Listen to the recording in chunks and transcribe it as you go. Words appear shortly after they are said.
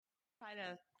Try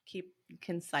to keep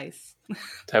concise.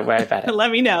 Don't worry about it.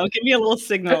 Let me know. Give me a little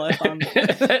signal if I'm...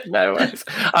 No worries.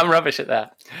 I'm rubbish at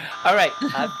that. All right.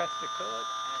 I've pressed record.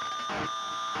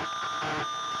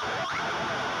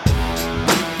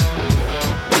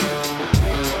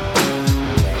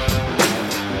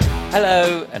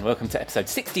 Hello, and welcome to episode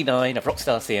 69 of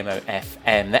Rockstar CMO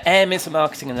FM. The M is for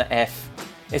marketing and the F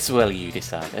is for, well, you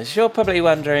decide. As you're probably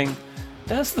wondering,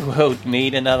 does the world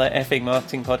need another effing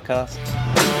marketing podcast?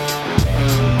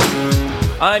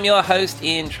 I'm your host,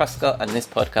 Ian Truscott, and this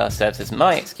podcast serves as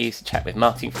my excuse to chat with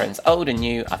marketing friends old and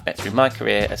new I've met through my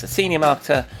career as a senior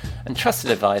marketer and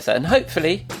trusted advisor, and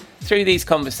hopefully, through these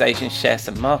conversations, share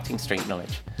some marketing street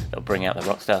knowledge that'll bring out the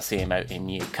Rockstar CMO in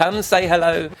you. Come say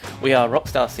hello. We are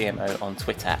Rockstar CMO on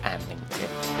Twitter and LinkedIn.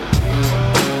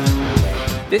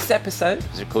 This episode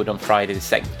was recorded on Friday the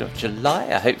 2nd of July.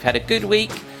 I hope you had a good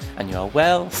week and you are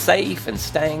well, safe, and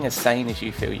staying as sane as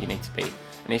you feel you need to be.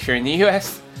 And if you're in the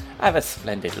US, have a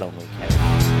splendid long weekend.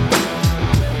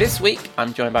 This week,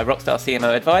 I'm joined by Rockstar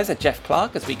CMO advisor Jeff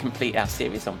Clark as we complete our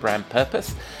series on brand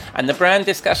purpose. And the brand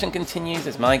discussion continues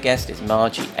as my guest is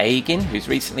Margie Agin, who's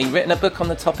recently written a book on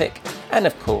the topic. And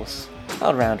of course,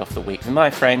 I'll round off the week with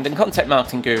my friend and content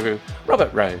marketing guru,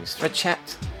 Robert Rose, for a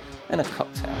chat and a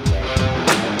cocktail.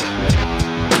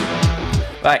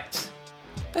 Right,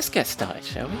 let's get started,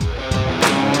 shall we?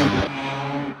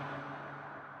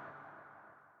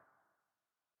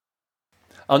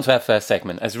 On to our first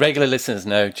segment. As regular listeners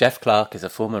know, Jeff Clark is a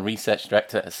former research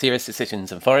director at Serious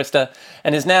Decisions and Forrester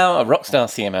and is now a Rockstar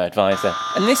CMO advisor.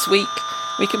 And this week,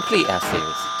 we complete our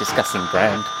series discussing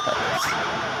brand purpose.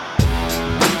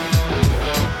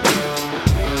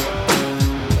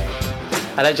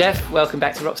 Hello, Jeff. Welcome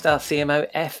back to Rockstar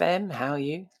CMO FM. How are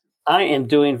you? I am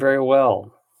doing very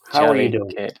well. How are you doing?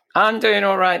 Good. I'm doing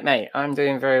all right, mate. I'm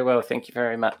doing very well. Thank you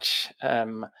very much.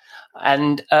 So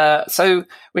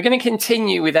we're going to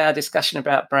continue with our discussion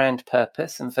about brand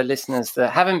purpose. And for listeners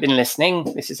that haven't been listening,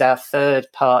 this is our third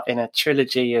part in a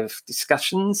trilogy of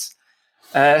discussions.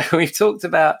 We've talked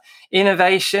about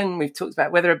innovation. We've talked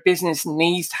about whether a business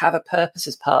needs to have a purpose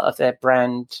as part of their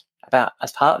brand,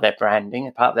 as part of their branding,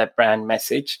 as part of their brand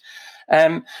message.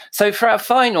 So for our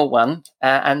final one,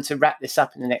 and to wrap this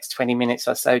up in the next 20 minutes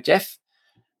or so, Jeff,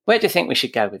 where do you think we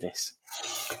should go with this?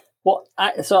 Well,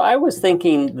 I was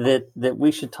thinking that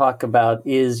we should talk about,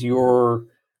 is your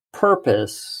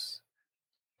purpose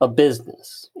a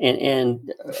business?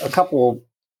 And a couple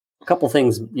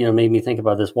things, made me think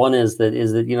about this. One is that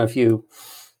if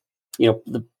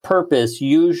the purpose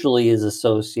usually is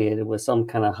associated with some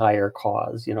kind of higher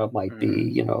cause. It might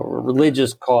be, a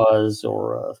religious cause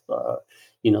or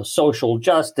social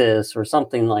justice or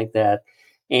something like that.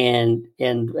 And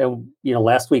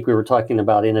last week we were talking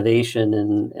about innovation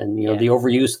and the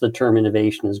overuse of the term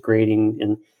innovation is grating,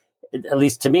 and at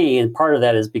least to me, and part of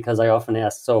that is because I often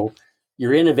ask, so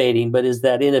you're innovating, but is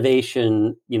that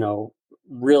innovation,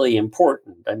 really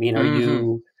important? I mean,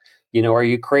 are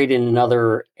you creating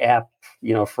another app,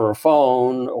 for a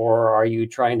phone, or are you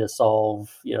trying to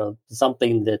solve,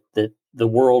 something that the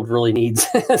world really needs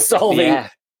solving? Yeah.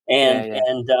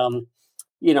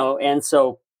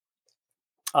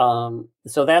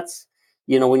 So that's,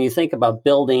 when you think about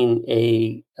building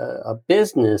a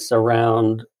business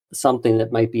around something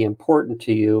that might be important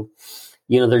to you,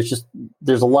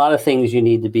 there's a lot of things you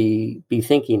need to be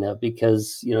thinking of,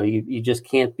 because, you just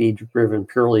can't be driven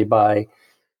purely by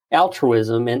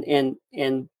altruism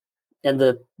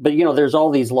but there's all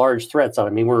these large threats. I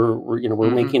mean, we're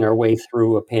making our way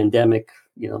through a pandemic.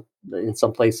 In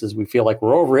some places we feel like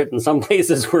we're over it. In some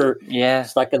places we're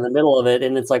stuck in the middle of it.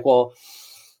 And it's like, well,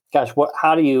 gosh,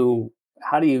 how do you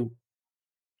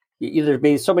there's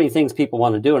maybe so many things people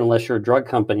want to do, and unless you're a drug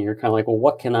company, you're kind of like, well,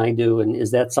 what can I do? And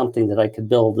is that something that I could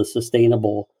build a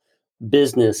sustainable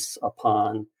business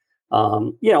upon?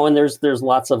 And there's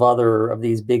lots of other of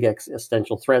these big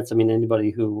existential threats. I mean,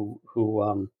 anybody who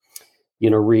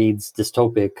reads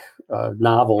dystopic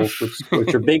novels,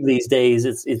 which are big these days,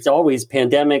 it's always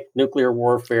pandemic, nuclear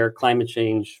warfare, climate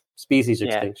change, species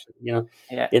extinction.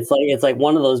 It's like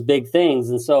one of those big things.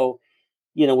 And so,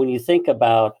 when you think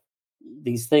about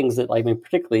these things that, I mean,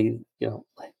 particularly,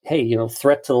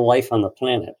 threat to the life on the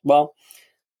planet. Well,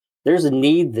 there's a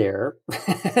need there.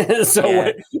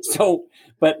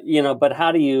 But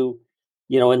how do you,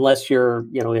 unless you're,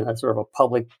 in a sort of a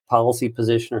public policy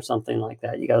position or something like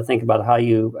that, you got to think about how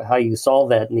you solve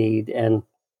that need. And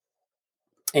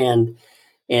in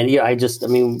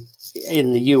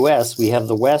the U.S., we have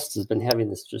the West has been having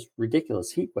this just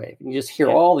ridiculous heat wave. And you just hear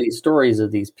all these stories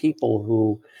of these people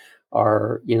who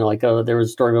are, there was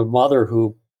a story of a mother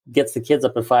who gets the kids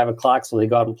up at 5 o'clock so they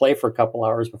go out and play for a couple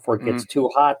hours before it gets too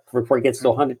hot, before it gets to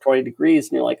 120 degrees,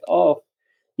 and you're like, oh,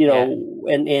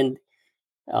 and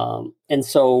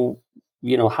so,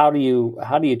 how do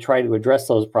you try to address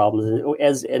those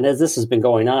problems? And as this has been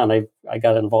going on, I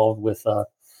got involved with a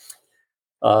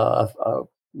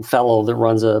fellow that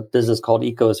runs a business called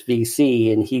Ecos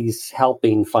VC, and he's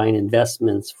helping find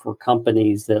investments for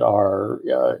companies that are,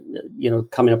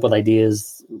 coming up with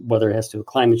ideas, whether it has to do with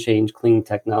climate change, clean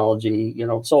technology,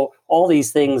 so all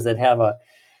these things that have a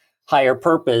higher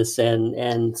purpose.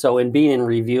 And so in being in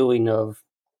reviewing of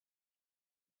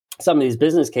some of these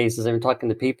business cases, I'm talking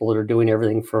to people that are doing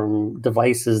everything from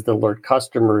devices that alert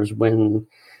customers when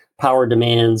power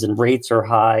demands and rates are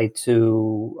high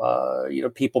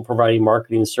to people providing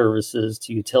marketing services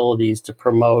to utilities to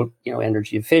promote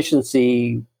energy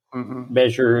efficiency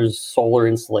measures, solar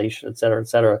installation, et cetera, et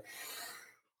cetera.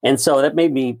 And so that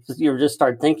made me just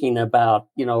start thinking about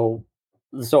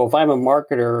so if I'm a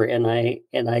marketer and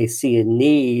I see a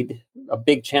need, a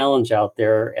big challenge out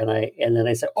there, and then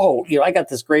I say, I got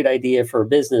this great idea for a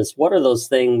business. What are those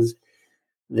things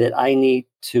that I need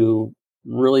to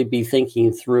really be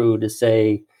thinking through to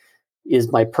say,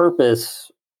 is my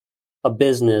purpose a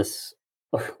business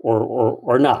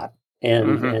or not?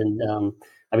 And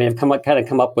I've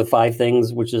come up with 5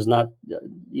 things, which is not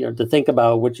to think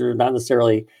about, which are not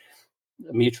necessarily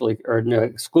mutually or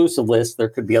exclusive lists. There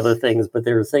could be other things, but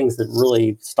there are things that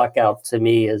really stuck out to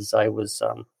me as I was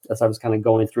kind of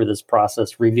going through this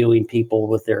process, reviewing people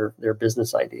with their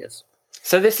business ideas.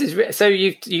 So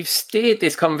you've steered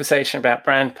this conversation about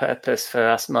brand purpose for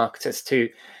us marketers to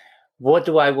what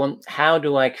do I want? How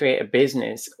do I create a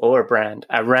business or a brand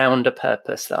around a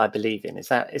purpose that I believe in? Is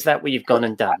that what you've gone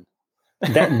and done?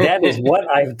 That is what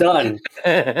I've done.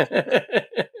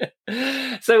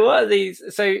 So what are these?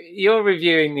 So you're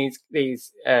reviewing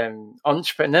these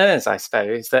entrepreneurs, I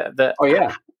suppose, that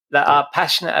are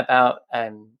passionate about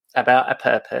a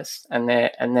purpose, and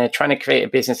they're trying to create a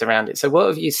business around it. So what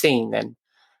have you seen then?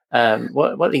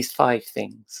 What are these 5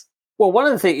 things? Well, one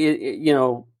of the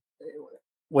things,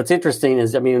 what's interesting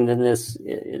is,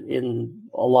 in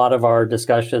a lot of our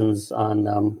discussions on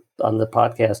the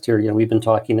podcast here, we've been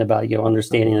talking about,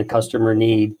 understanding the customer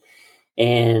need,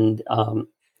 and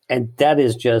that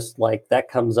is just like, that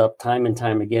comes up time and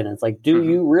time again. It's like, do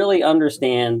you really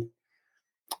understand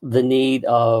the need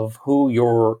of who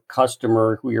your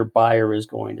customer, who your buyer is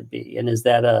going to be? And is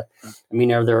that are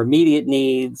there immediate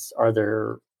needs? Are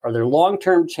there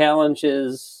long-term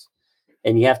challenges?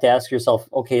 And you have to ask yourself,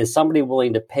 okay, is somebody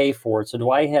willing to pay for it? So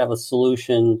do I have a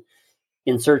solution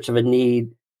in search of a need,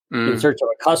 in search of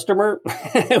a customer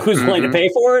who's willing to pay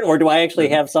for it? Or do I actually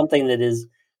have something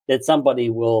that somebody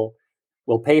will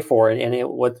pay for it? And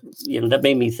that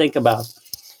made me think about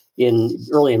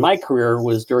early in my career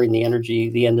was during the end of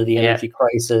the energy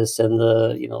crisis, and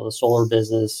the solar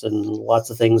business, and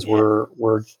lots of things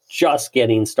were just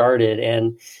getting started.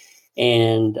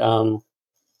 And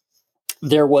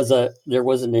there was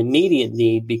an immediate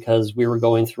need because we were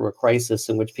going through a crisis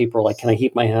in which people were like, can I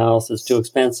heat my house? It's too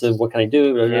expensive. What can I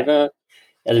do?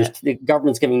 And the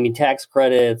government's giving me tax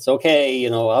credits. Okay,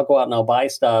 I'll go out and I'll buy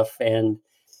stuff. And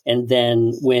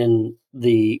then when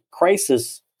the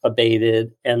crisis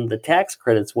abated and the tax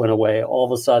credits went away, all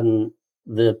of a sudden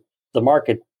the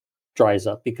market dries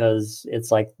up, because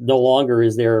it's like no longer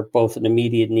is there both an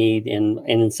immediate need and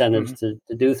incentives to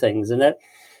do things. And that,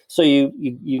 so you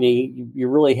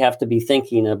really have to be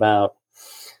thinking about,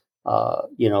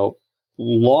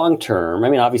 long term.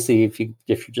 Obviously, if you're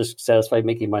just satisfied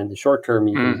making money in the short term,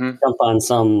 you can jump on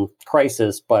some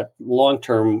crisis. But long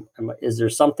term, is there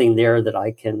something there that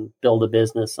I can build a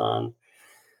business on?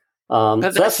 So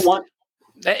that's one.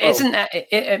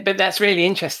 But that's really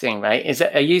interesting, right?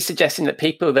 Are you suggesting that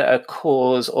people that are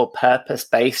cause or purpose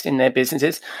based in their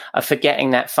businesses are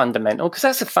forgetting that fundamental? Because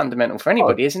that's a fundamental for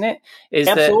anybody, isn't it?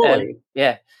 Absolutely.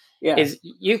 Is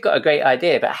you've got a great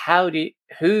idea, but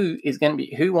who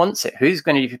wants it? Who's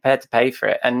going to be prepared to pay for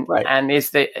it? And is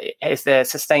there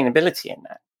sustainability in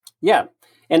that? Yeah.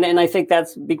 And I think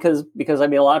that's because a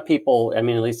lot of people, at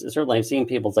least certainly I've seen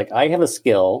people, it's like, I have a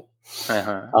skill,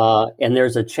 and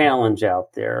there's a challenge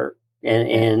out there,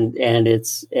 and am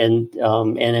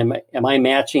I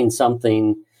matching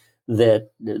something that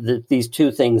these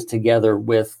two things together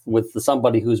with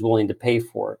somebody who's willing to pay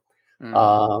for it?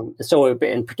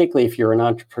 And particularly if you're an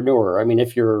entrepreneur,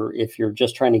 if you're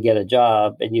just trying to get a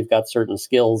job and you've got certain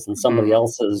skills, and somebody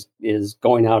else is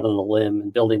going out on the limb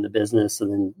and building the business,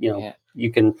 and then you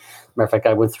can. Matter of fact,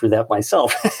 I went through that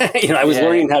myself. I was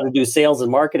learning how to do sales and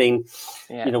marketing,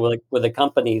 with a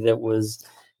company that was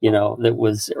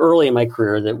early in my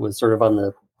career, that was sort of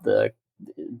on the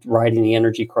riding the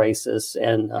energy crisis,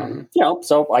 and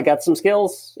so I got some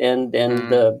skills, and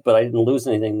but I didn't lose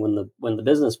anything when the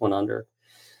business went under.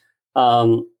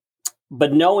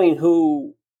 But knowing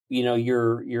who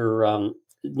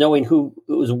knowing who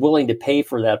was willing to pay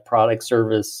for that product,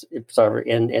 service,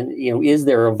 and is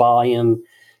there a volume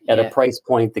at a price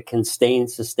point that can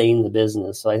sustain the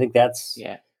business? So I think that's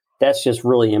just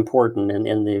really important.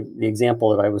 And the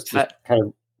example that I was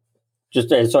just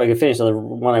so I can finish, the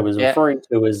one I was referring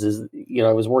to is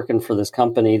I was working for this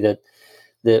company that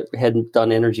hadn't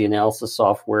done energy analysis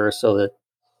software, so that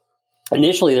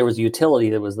initially there was a utility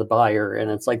that was the buyer,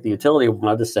 and it's like the utility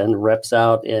wanted to send reps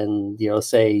out and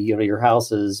say your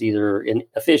house is either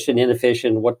efficient,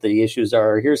 inefficient, what the issues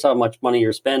are. Here's how much money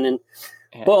you're spending.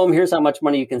 Yeah. Boom! Here's how much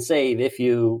money you can save if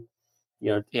you.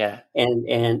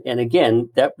 And again,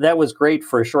 that was great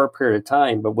for a short period of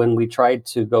time. But when we tried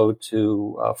to go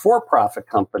to for-profit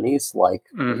companies like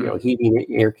heating,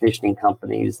 air conditioning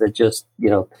companies, that just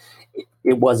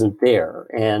it wasn't there.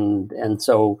 And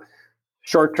so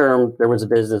short term there was a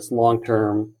business. Long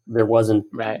term there wasn't.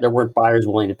 There weren't buyers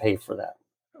willing to pay for that.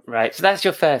 Right. So that's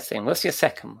your first thing. What's your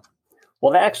second one?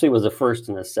 Well, that actually was the first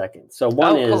and the second. So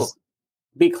one is.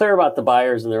 Be clear about the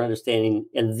buyers and their understanding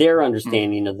of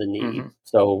the need. Mm-hmm.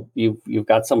 So you've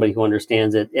got somebody who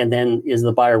understands it, and then is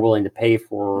the buyer willing to pay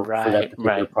for that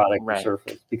particular product or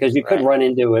service? Because you could run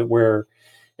into it where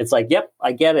it's like, yep,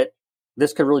 I get it.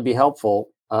 This could really be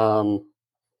helpful,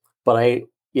 but I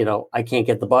can't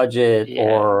get the budget,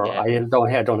 or I don't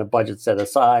have budget set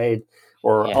aside,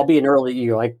 or I'll be an early.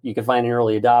 You can find an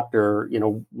early adopter.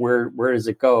 Where does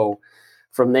it go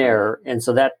from there? And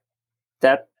so that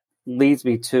leads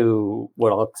me to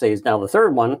what I'll say is now the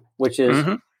third one, which is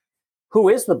who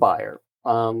is the buyer?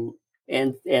 And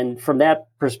from that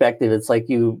perspective, it's like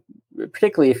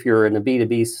particularly if you're in a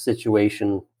B2B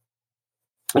situation,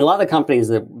 and a lot of companies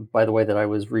that, by the way, that I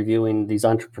was reviewing, these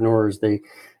entrepreneurs, they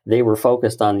were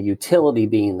focused on the utility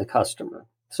being the customer.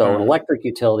 So an electric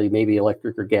utility, maybe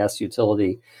electric or gas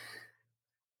utility,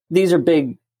 these are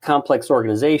big, complex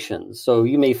organizations. So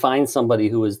you may find somebody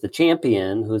who is the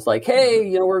champion, who's like,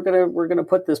 hey, we're gonna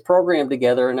put this program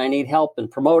together, and I need help in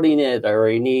promoting it, or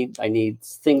I need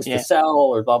things to sell,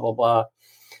 or blah blah blah.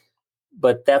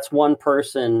 But that's one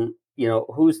person.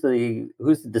 Who's the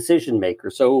decision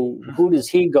maker? So who does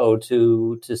he go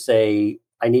to say,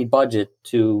 I need budget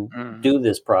to do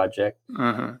this project?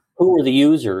 Who are the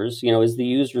users? Is the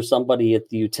user somebody at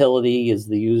the utility? Is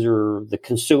the user the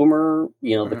consumer?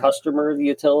 The customer of the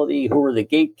utility? Who are the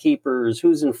gatekeepers?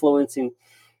 Who's influencing?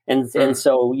 And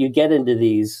so you get into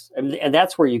these, and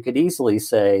that's where you could easily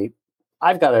say,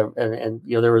 I've got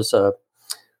there was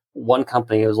one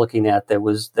company I was looking at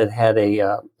that had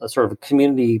a sort of a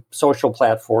community social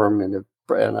platform and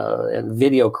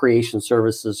video creation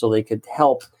services, so they could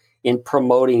help in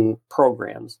promoting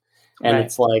programs. And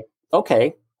it's like,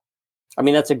 okay. I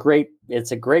mean, it's a great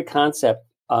concept.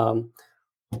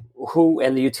 Who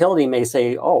and the utility may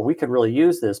say, "Oh, we could really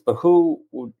use this," but who?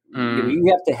 You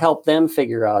have to help them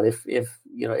figure out if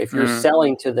you're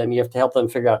selling to them, you have to help them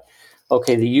figure out.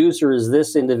 Okay, the user is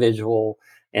this individual,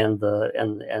 and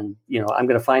I'm going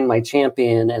to find my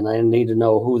champion, and I need to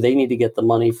know who they need to get the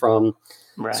money from.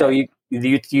 Right. So you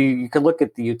could look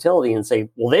at the utility and say,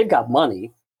 "Well, they've got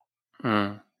money."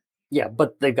 Yeah,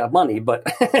 but they've got money, but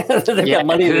they've got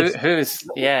money that's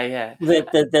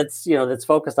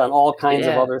focused on all kinds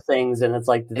of other things, and it's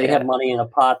like, do they have money in a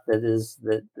pot that is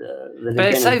that? But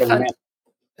it's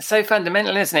so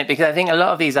fundamental, isn't it? Because I think a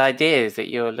lot of these ideas that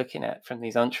you're looking at from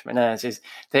these entrepreneurs is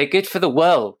they're good for the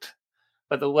world,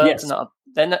 but the world's not.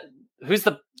 They're not.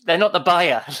 They're not the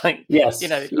buyer.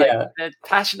 They're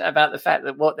passionate about the fact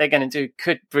that what they're going to do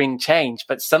could bring change,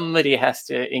 but somebody has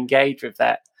to engage with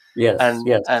that.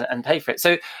 And pay for it.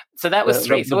 So that was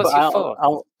three. So what's your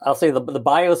four? I'll say the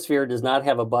biosphere does not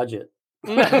have a budget.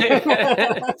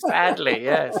 Sadly.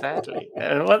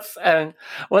 And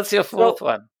what's your fourth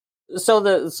one? So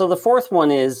the fourth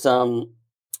one is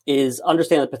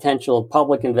understand the potential of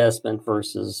public investment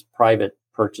versus private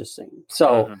purchasing.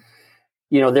 So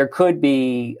there could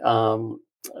be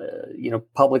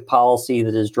public policy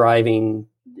that is driving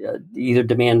either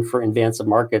demand for advance of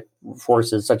market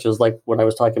forces, such as like what I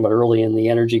was talking about early in the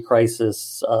energy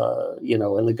crisis,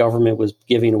 and the government was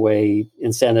giving away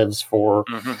incentives for,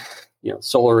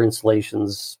 solar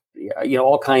installations,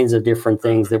 all kinds of different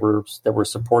things that were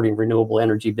supporting renewable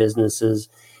energy businesses.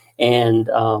 And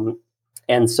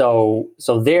so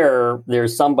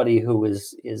there's somebody who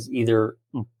is either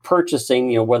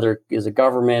purchasing, whether it is a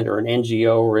government or an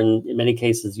NGO, or in many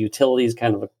cases, utilities,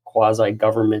 kind of a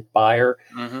quasi-government buyer.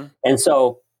 And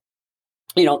so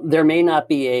there may not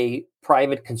be a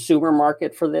private consumer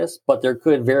market for this, but there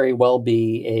could very well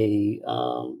be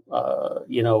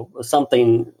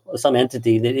some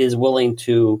entity that is willing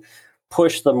to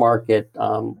push the market.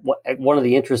 One of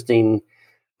the interesting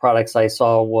products I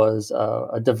saw was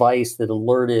a device that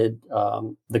alerted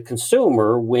the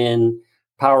consumer when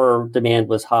power demand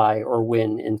was high, or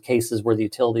when, in cases where the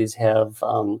utilities have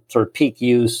sort of peak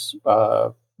use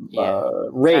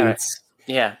rates.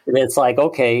 Yeah. And it's like,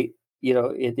 okay,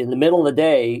 in the middle of the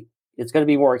day, it's going to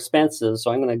be more expensive. So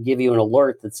I'm going to give you an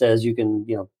alert that says you can,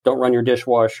 don't run your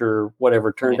dishwasher,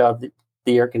 whatever, turn down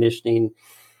the air conditioning.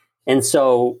 And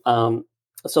so,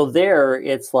 there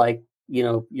it's like,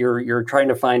 you're trying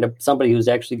to find somebody who's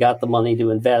actually got the money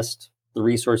to invest, the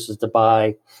resources to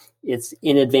buy. It's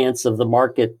in advance of the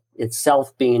market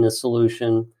itself being a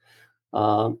solution.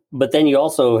 But then you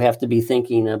also have to be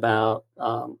thinking about,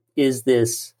 is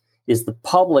the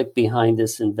public behind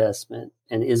this investment,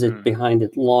 and is it behind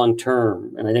it long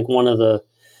term? And I think one of the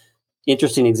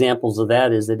interesting examples of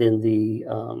that is that in the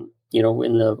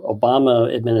in the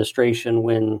Obama administration,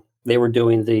 when they were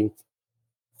doing the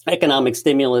economic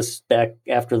stimulus back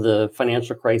after the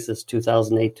financial crisis,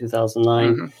 2008,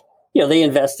 2009, they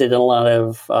invested in a lot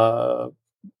of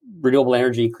renewable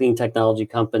energy, clean technology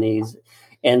companies,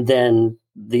 and then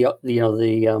the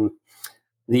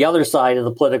other side of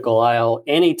the political aisle,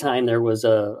 anytime there was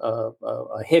a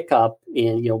hiccup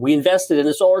in, we invested in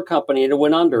a solar company and it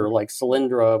went under, like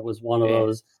Solyndra was one of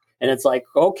those. And it's like,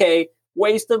 okay,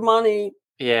 waste of money.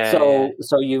 Yeah.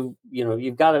 So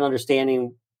you've got an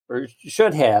understanding, or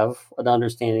should have an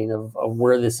understanding of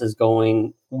where this is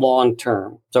going long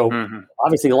term. So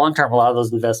obviously long term, a lot of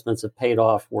those investments have paid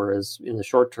off, whereas in the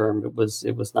short term, it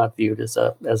was not viewed as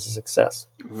a success.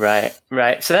 Right.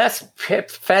 So that's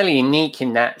fairly unique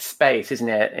in that space, isn't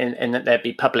it? In that there'd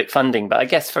be public funding. But I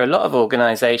guess for a lot of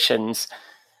organizations,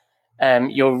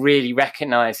 you're really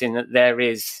recognizing that there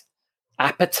is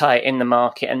appetite in the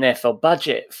market and therefore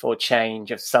budget for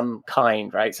change of some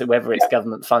kind, right? So whether it's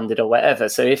government funded or whatever.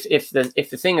 So if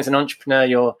the thing as an entrepreneur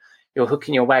you're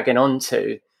hooking your wagon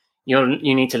onto, you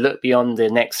need to look beyond the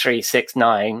next 3, 6,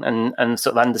 9 and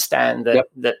sort of understand that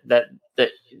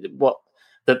what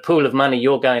the pool of money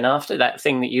you're going after, that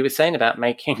thing that you were saying about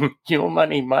making your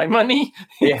money my money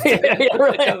a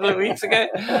couple of weeks ago,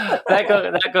 that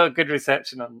got a good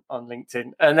reception on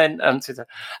LinkedIn and then Twitter.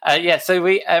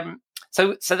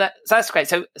 So that's great.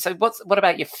 So what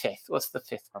about your fifth? What's the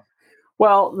fifth one?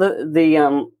 Well,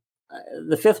 the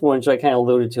fifth one, which I kind of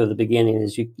alluded to at the beginning,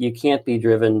 is you can't be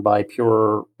driven by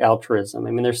pure altruism.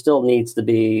 I mean, there still needs to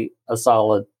be a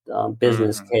solid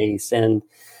business case, and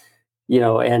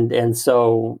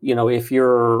so if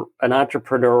you're an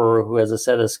entrepreneur who has a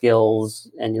set of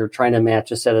skills and you're trying to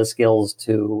match a set of skills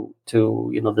to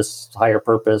this higher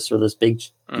purpose or this big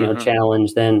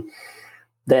challenge, then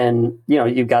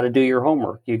you've got to do your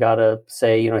homework. You got to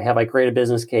say, have I created a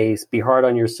business case? Be hard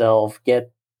on yourself.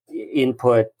 Get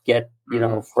input. Get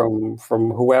from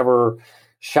whoever.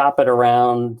 Shop it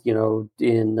around.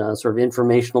 In sort of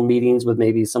informational meetings with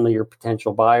maybe some of your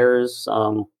potential buyers,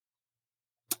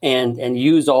 and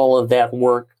use all of that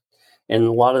work and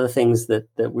a lot of the things that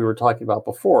we were talking about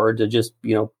before to just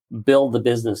build the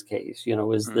business case.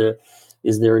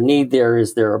 Is there a need there?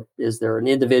 Is there an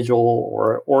individual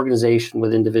or organization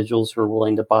with individuals who are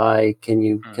willing to buy? Can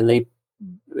they,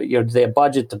 do they have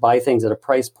budget to buy things at a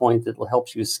price point that will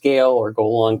help you scale or go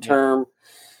long term?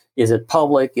 Is it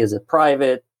public? Is it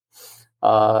private?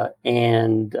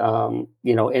 And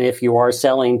if you are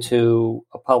selling to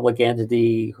a public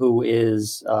entity who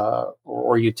is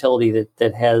or utility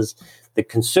that has the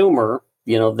consumer,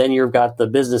 then you've got the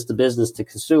business to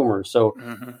consumer. So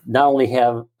not only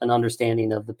have an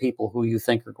understanding of the people who you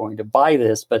think are going to buy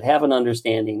this, but have an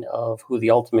understanding of who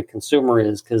the ultimate consumer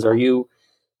is. Because are you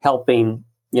helping,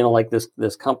 like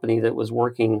this company that was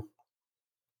working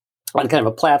on kind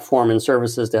of a platform and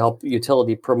services to help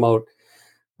utility promote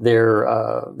their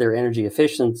energy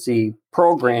efficiency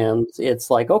programs? It's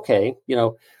like, okay,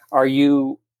 what are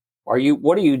you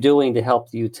doing to help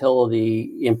the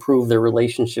utility improve their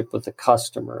relationship with the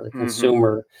customer, the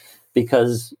consumer?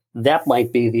 Because that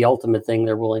might be the ultimate thing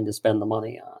they're willing to spend the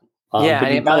money on.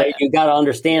 But you got to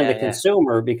understand the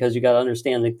consumer, because you got to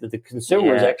understand that the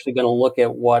consumer is actually going to look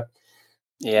at what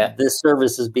this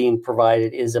service is being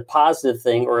provided is a positive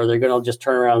thing, or they're going to just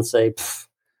turn around and say,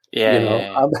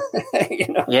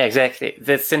 exactly.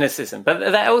 The cynicism, but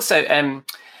that also,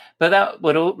 but that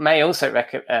may also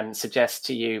suggest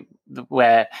to you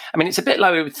where, I mean, it's a bit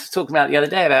like we were talking about the other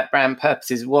day about brand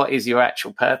purposes. What is your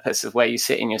actual purpose of where you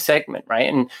sit in your segment, right?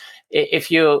 And if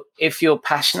you're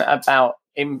passionate about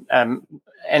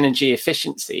energy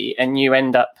efficiency, and you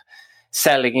end up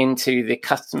selling into the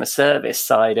customer service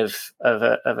side of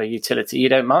a utility, you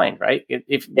don't mind, right?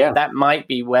 If that might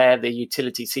be where the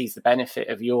utility sees the benefit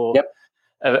of your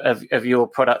of your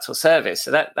product or service.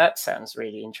 So that sounds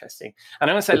really interesting.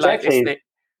 And I also sorry,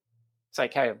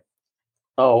 carry on.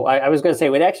 Oh, I was going to say,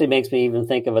 it actually makes me even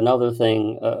think of another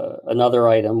thing, another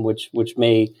item, which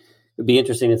may be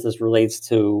interesting if this relates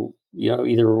to,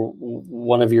 either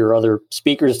one of your other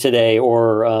speakers today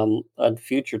or a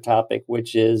future topic,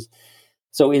 which is,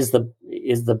 so is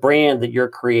the brand that you're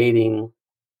creating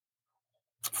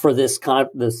for this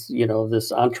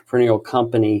entrepreneurial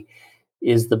company,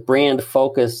 is the brand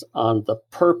focus on the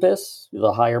purpose,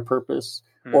 the higher purpose,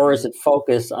 or is it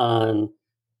focused on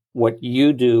what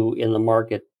you do in the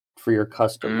market for your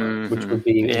customer, which would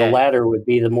be the latter would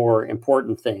be the more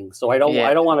important thing. So I don't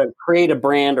want to create a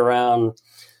brand around,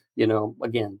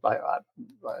 again, by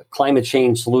Climate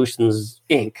Change Solutions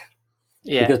Inc.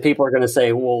 Because people are going to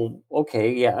say, well,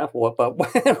 okay, but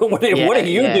what are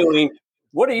you doing?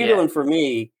 What are you doing for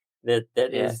me that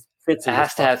is fits in? It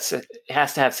has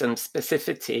to have some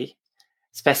specificity,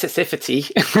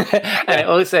 and it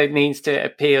also needs to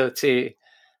appeal to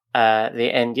the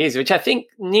end user, which I think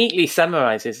neatly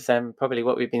summarizes probably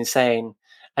what we've been saying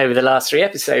over the last 3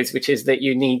 episodes, which is that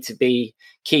you need to be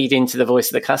keyed into the voice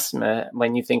of the customer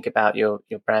when you think about your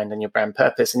brand and your brand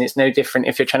purpose. And it's no different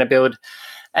if you're trying to build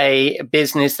a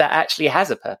business that actually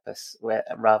has a purpose,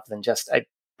 rather than just a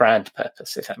brand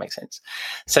purpose, if that makes sense.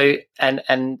 So, and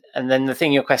then the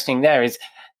thing you're questioning there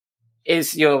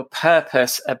is your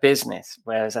purpose a business?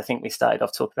 Whereas I think we started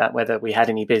off talking about whether we had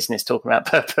any business talking about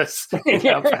purpose in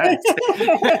our brand.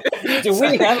 Do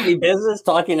we have any business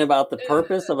talking about the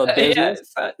purpose of a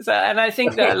business? And I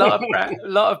think that a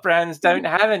lot of brands don't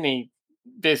have any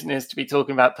business to be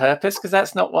talking about purpose, because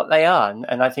that's not what they are.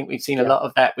 And I think we've seen a lot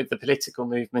of that with the political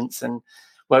movements and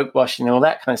woke washing and all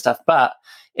that kind of stuff. But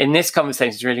in this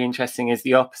conversation, it's really interesting, is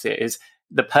the opposite, is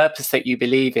the purpose that you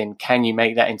believe in. Can you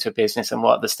make that into a business, and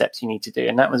what are the steps you need to do?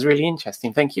 And that was really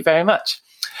interesting. Thank you very much.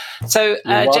 So,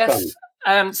 Jeff,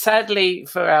 sadly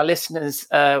for our listeners,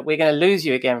 we're going to lose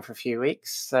you again for a few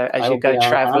weeks. So as you go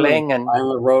traveling and on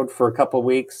the road for a couple of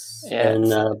weeks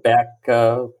and back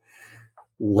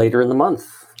later in the month.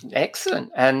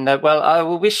 Excellent. And well, I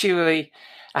will wish you a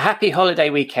happy holiday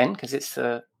weekend, because it's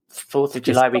the 4th of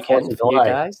July weekend for you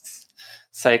guys.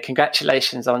 So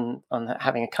congratulations on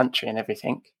having a country and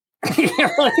everything.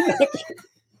 I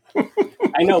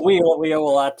know we owe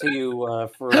a lot to you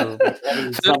for having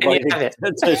somebody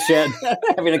to shed,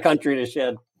 having a country to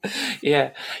shed.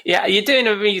 Yeah, you're doing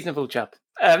a reasonable job.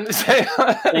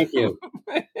 Thank you.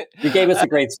 You gave us a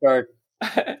great start.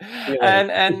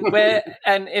 And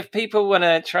if people want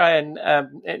to try and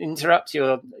interrupt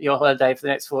your holiday for the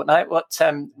next fortnight,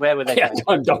 where would they go?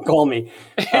 Don't call me.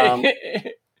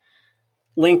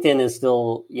 LinkedIn is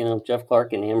still, Jeff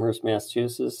Clark in Amherst,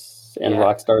 Massachusetts, and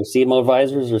Rockstar CMO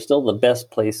Advisors are still the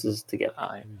best places to get.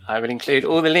 I will include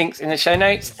all the links in the show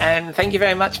notes. And thank you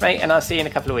very much, mate. And I'll see you in a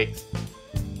couple of weeks.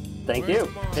 Thank you.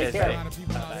 Take care.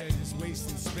 Bye-bye.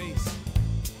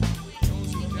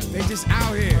 They just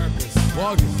out here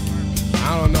walking.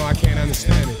 I don't know. I can't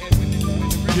understand it.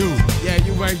 You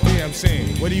right there. I'm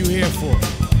saying, what are you here for?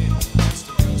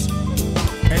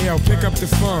 Hey, yo, pick up the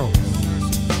phone.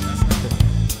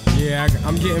 Yeah,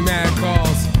 I'm getting mad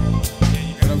calls.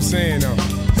 But I'm saying, though,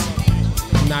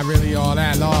 I'm not really all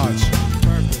that large.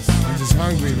 I'm just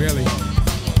hungry, really.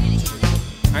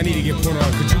 I need to get put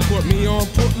on. Could you put me on?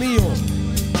 Put me on.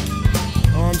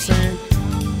 Know what I'm saying?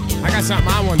 I got something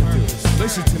I want to do.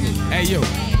 Listen to me. Hey, you.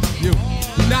 You're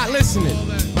not listening.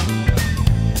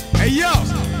 Hey, yo.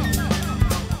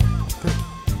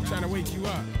 I'm trying to wake you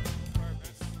up.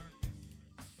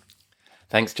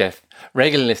 Thanks, Jeff.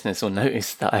 Regular listeners will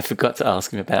notice that I forgot to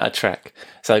ask him about a track,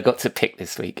 so I got to pick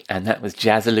this week, and that was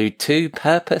Jazzalud 2,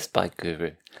 Purpose by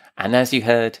Guru. And as you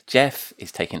heard, Jeff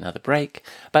is taking another break,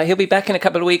 but he'll be back in a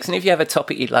couple of weeks, and if you have a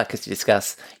topic you'd like us to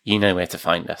discuss, you know where to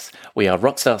find us. We are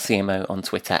Rockstar CMO on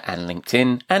Twitter and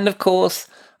LinkedIn, and of course,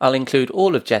 I'll include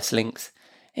all of Jeff's links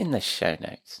in the show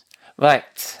notes.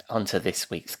 Right, on to this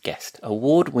week's guest.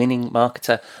 Award-winning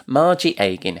marketer Margie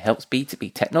Agin helps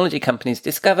B2B technology companies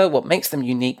discover what makes them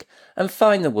unique and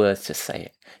find the words to say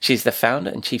it. She's the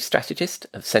founder and chief strategist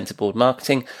of Centerboard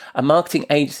Marketing, a marketing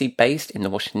agency based in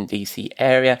the Washington, D.C.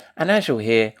 area, and as you'll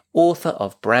hear, author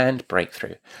of Brand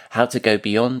Breakthrough, How to Go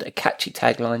Beyond a Catchy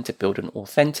Tagline to Build an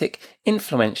Authentic,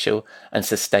 Influential, and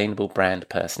Sustainable Brand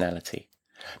Personality.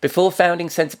 Before founding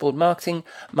Sensible Marketing,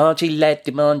 Margie led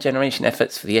demand generation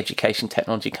efforts for the education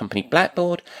technology company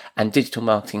Blackboard and digital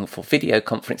marketing for video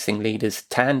conferencing leaders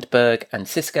Tandberg and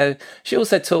Cisco. She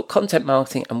also taught content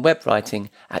marketing and web writing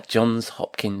at Johns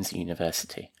Hopkins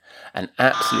University. An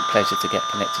absolute pleasure to get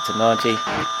connected to Margie.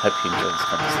 Hope you enjoy this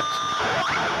conversation.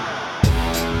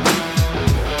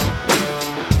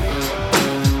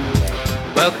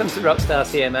 Welcome to Rockstar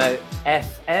CMO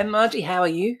FM. Margie, how are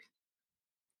you?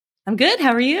 I'm good.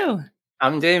 How are you?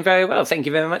 I'm doing very well. Thank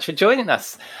you very much for joining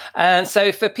us.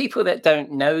 So for people that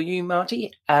don't know you,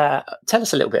 Margie, tell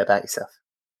us a little bit about yourself.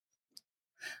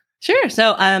 Sure.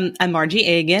 So I'm Margie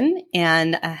Agin,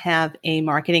 and I have a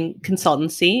marketing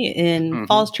consultancy in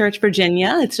Falls Church,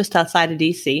 Virginia. It's just outside of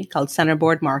DC, called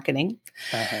Centerboard Marketing.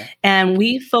 And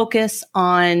we focus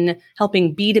on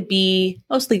helping B2B,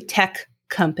 mostly tech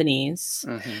companies,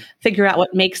 figure out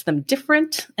what makes them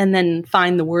different and then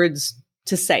find the words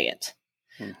to say it.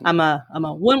 I'm a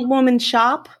one-woman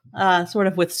shop, sort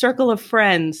of with circle of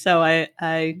friends. So I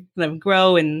kind of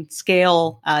grow and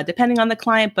scale depending on the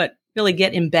client, but really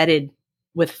get embedded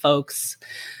with folks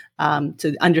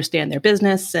to understand their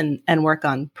business and work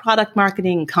on product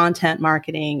marketing, content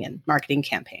marketing, and marketing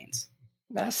campaigns.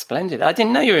 That's splendid. I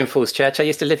didn't know you were in Falls Church. I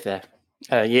used to live there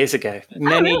years ago,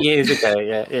 many years ago.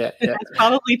 Yeah. It's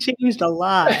probably changed a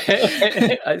lot.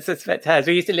 I suspect it has.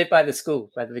 We used to live by the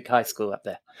school, by the big high school up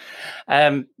there.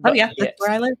 That's where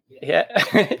I live.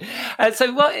 Yeah.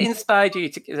 So what inspired you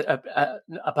to,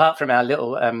 apart from our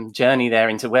little journey there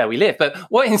into where we live, but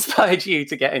what inspired you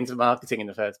to get into marketing in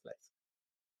the first place?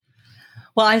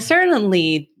 Well, I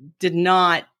certainly did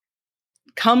not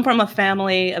come from a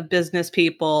family of business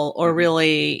people or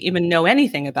really even know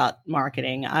anything about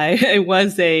marketing. I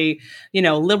was a,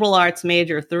 liberal arts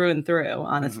major through and through,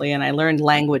 honestly, and I learned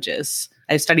languages.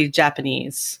 I studied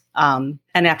Japanese. And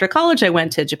after college, I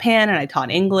went to Japan and I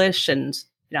taught English, and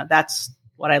that's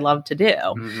what I love to do.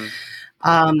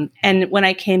 And when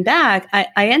I came back, I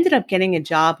ended up getting a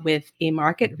job with a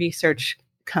market research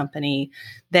company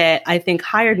that I think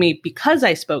hired me because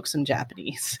I spoke some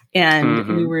Japanese,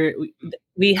 and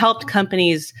we helped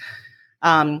companies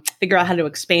figure out how to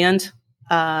expand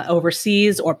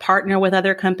overseas or partner with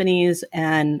other companies,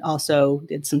 and also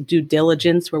did some due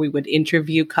diligence where we would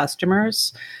interview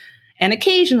customers, and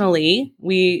occasionally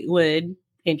we would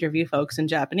interview folks in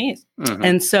Japanese.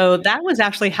 And so that was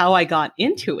actually how I got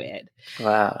into it.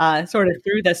 Wow. Sort of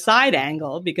through the side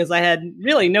angle, because I had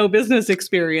really no business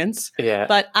experience. Yeah.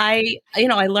 But I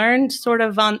learned sort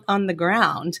of on the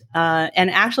ground,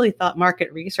 and actually thought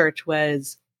market research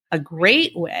was a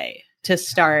great way to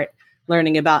start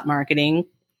learning about marketing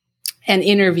and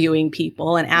interviewing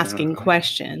people and asking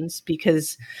questions,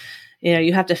 because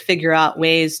you have to figure out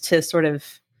ways to sort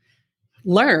of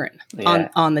learn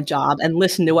on the job and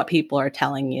listen to what people are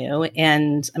telling you.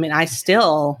 And I mean, I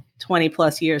still 20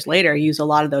 plus years later use a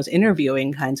lot of those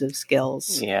interviewing kinds of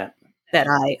skills that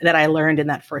I learned in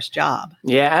that first job.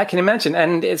 Yeah, I can imagine.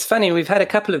 And it's funny, we've had a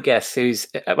couple of guests we've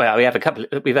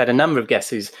had a number of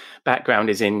guests whose background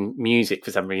is in music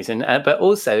for some reason, but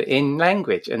also in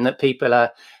language, and that people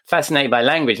are fascinated by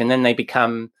language, and then they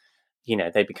become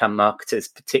marketers,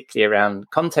 particularly around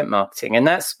content marketing. And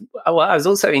that's what I was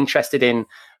also interested in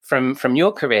from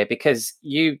your career, because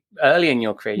you, early in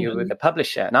your career, you were the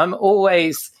publisher. And I'm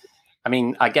always,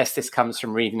 I guess this comes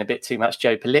from reading a bit too much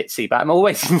Joe Polizzi, but I'm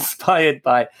always inspired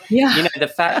by,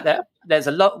 the fact that there's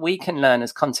a lot we can learn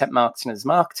as content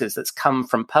marketers that's come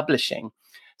from publishing.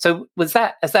 So has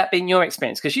that been your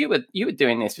experience? Because you were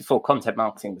doing this before content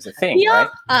marketing was a thing, right?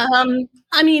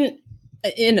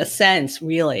 In a sense,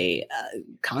 really,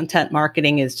 content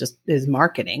marketing is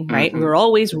marketing, right? We were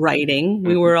always writing.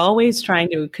 We were always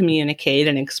trying to communicate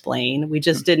and explain. We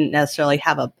just didn't necessarily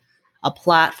have a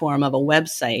platform of a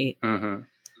website.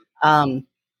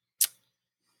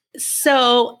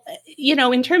 So,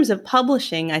 in terms of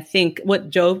publishing, I think what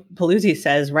Joe Polizzi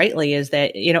says rightly is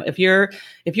that, if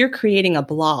you're creating a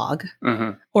blog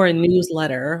or a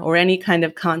newsletter or any kind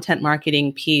of content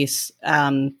marketing piece,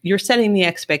 you're setting the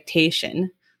expectation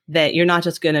that you're not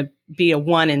just going to be a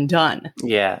one and done.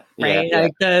 Yeah. Right. Yeah.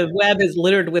 Like the web is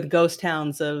littered with ghost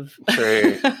towns of, of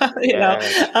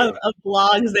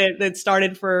blogs that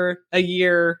started for a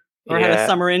year or had a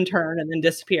summer intern and then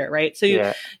disappear, right? So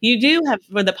you do have,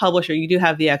 for the publisher, you do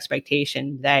have the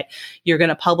expectation that you're going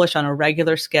to publish on a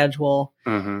regular schedule.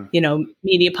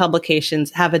 Media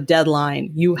publications have a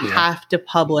deadline. You have to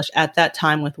publish at that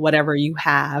time with whatever you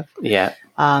have.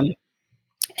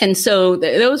 And so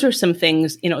those are some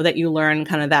things, that you learn,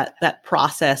 kind of that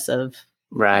process of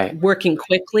working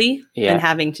quickly and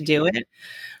having to do it.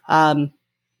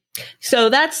 So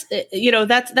that's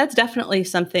that's definitely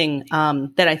something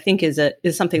that I think is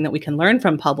something that we can learn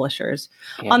from publishers.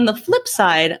 Yeah. On the flip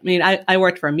side, I mean, I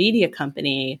worked for a media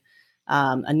company,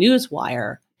 a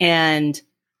newswire, and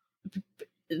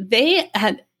they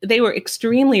were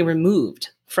extremely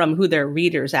removed from who their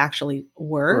readers actually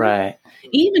were. Right.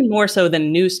 Even more so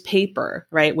than newspaper,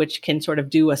 right? Which can sort of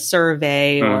do a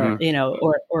survey or,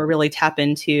 or really tap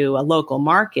into a local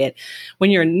market.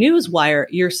 When you're a newswire,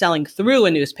 you're selling through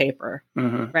a newspaper,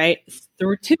 right?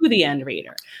 Through to the end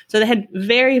reader. So they had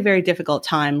very, very difficult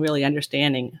time really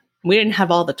understanding. We didn't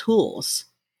have all the tools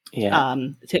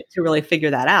to really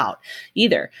figure that out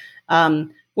either.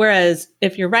 Whereas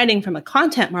if you're writing from a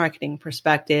content marketing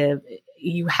perspective,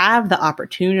 you have the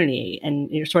opportunity and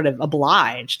you're sort of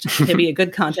obliged to be a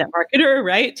good content marketer,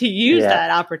 right? To use that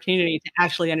opportunity to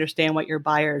actually understand what your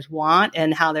buyers want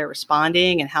and how they're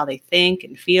responding and how they think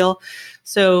and feel.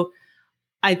 So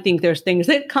I think there's things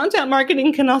that content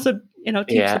marketing can also, teach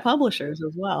the publishers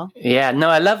as well. Yeah, no,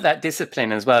 I love that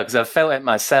discipline as well, because I've felt it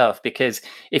myself, because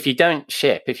if you don't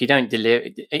ship, if you don't deliver,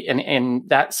 and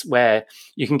that's where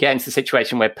you can get into the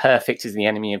situation where perfect is the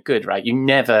enemy of good, right? You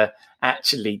never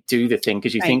actually do the thing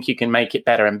because you think you can make it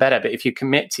better and better. But if you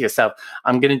commit to yourself,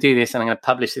 I'm going to do this and I'm going to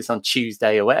publish this on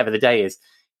Tuesday or whatever the day is,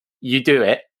 you do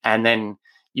it and then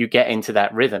you get into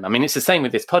that rhythm. I mean, it's the same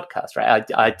with this podcast, right?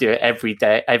 I do it every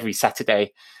day, every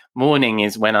Saturday morning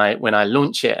is when I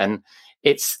launch it, and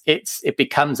it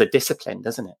becomes a discipline,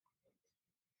 doesn't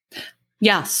it?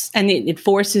 Yes. And it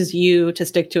forces you to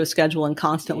stick to a schedule and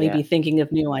constantly be thinking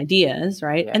of new ideas,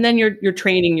 right? And then you're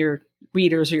training your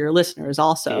readers or your listeners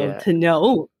also to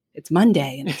know it's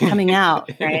Monday and it's coming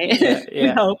out, right?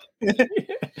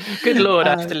 Good Lord,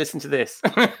 I have to listen to this.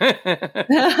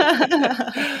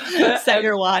 Set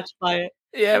your watch by it.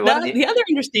 Yeah. The other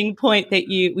interesting point that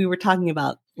we were talking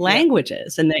about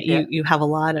languages and that you have a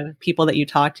lot of people that you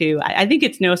talk to. I think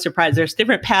it's no surprise. There's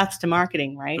different paths to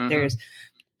marketing, right? There's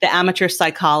the amateur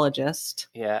psychologist.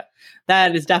 Yeah.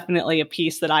 That is definitely a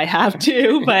piece that I have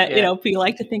too. But, we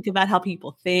like to think about how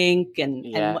people think and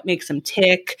what makes them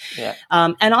tick. Yeah.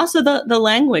 And also the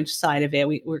language side of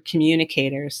it. We're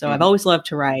communicators. So I've always loved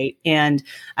to write and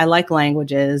I like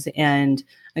languages. And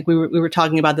like we were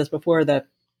talking about this before the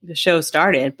show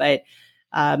started, but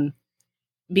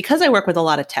because I work with a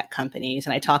lot of tech companies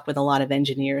and I talk with a lot of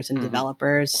engineers and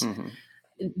developers,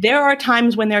 there are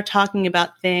times when they're talking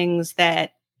about things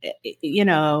that,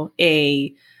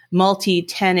 a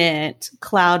multi-tenant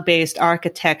cloud-based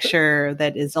architecture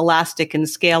that is elastic and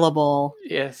scalable.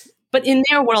 Yes. But in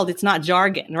their world, it's not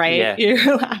jargon, right? Yeah.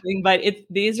 You're laughing, but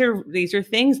these are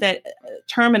things that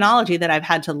terminology that I've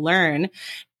had to learn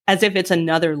as if it's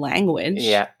another language,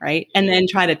 right? And then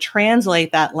try to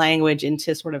translate that language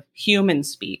into sort of human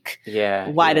speak. Yeah.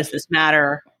 Why does this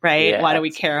matter, right? Yeah, why do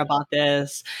we care about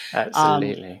this?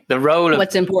 Absolutely. The role of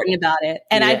what's important about it.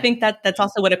 And I think that's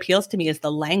also what appeals to me is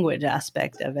the language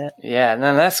aspect of it. Yeah,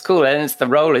 no, that's cool. And it's the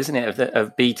role, isn't it,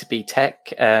 of B2B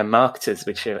tech marketers,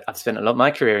 which I've spent a lot of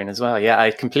my career in as well. Yeah,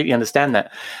 I completely understand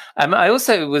that. I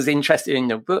also was interested in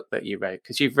the book that you wrote,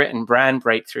 because you've written Brand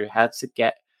Breakthrough, How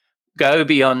to Go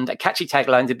Beyond a Catchy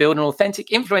Tagline to Build an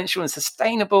Authentic, Influential and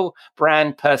Sustainable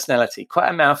Brand Personality.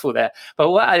 Quite a mouthful there. But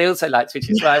what I also liked, which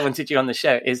is why I wanted you on the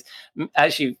show, is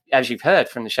as you've heard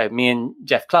from the show, me and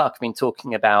Jeff Clark have been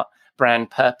talking about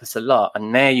brand purpose a lot.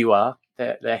 And there you are.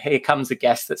 Here comes a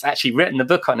guest that's actually written the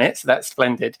book on it. So that's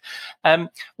splendid.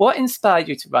 What inspired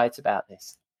you to write about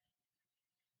this?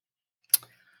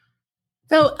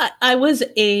 So I was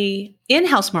a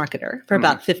in-house marketer for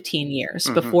about 15 years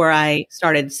before I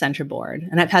started Centerboard,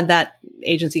 and I've had that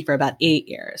agency for about 8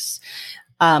 years.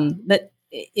 But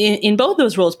in both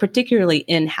those roles, particularly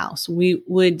in-house, we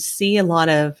would see a lot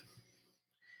of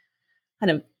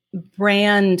kind of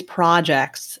brand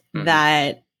projects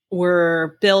that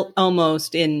were built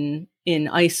almost in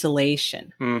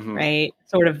isolation, right?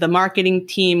 Sort of the marketing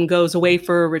team goes away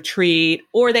for a retreat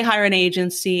or they hire an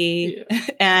agency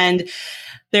and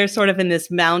they're sort of in this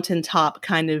mountaintop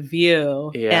kind of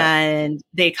view and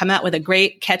they come out with a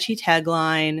great catchy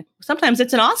tagline. Sometimes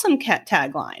it's an awesome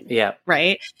tagline,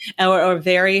 right? Or a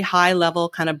very high level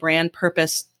kind of brand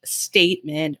purpose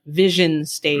statement, vision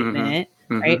statement,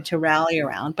 right? To rally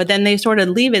around. But then they sort of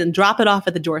leave it and drop it off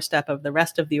at the doorstep of the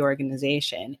rest of the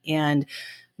organization. And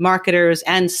marketers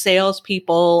and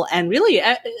salespeople and really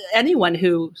anyone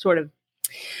who sort of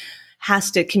has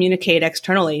to communicate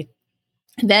externally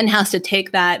then has to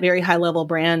take that very high level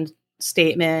brand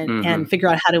statement and figure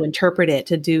out how to interpret it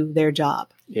to do their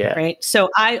job. Yeah. Right.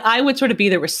 So I would sort of be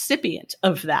the recipient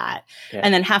of that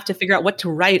and then have to figure out what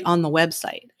to write on the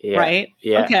website. Yeah. Right.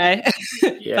 Yeah. Okay.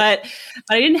 But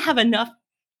I didn't have enough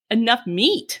enough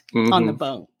meat on the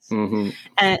bones.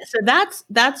 And so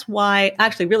that's why,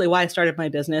 actually, really why I started my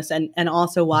business, and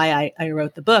also why I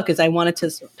wrote the book, is I wanted to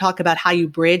talk about how you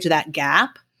bridge that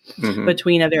gap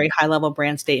between a very high level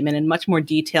brand statement and much more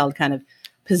detailed kind of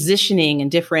positioning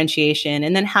and differentiation,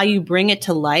 and then how you bring it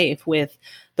to life with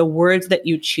the words that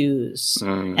you choose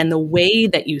and the way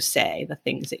that you say the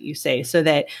things that you say, so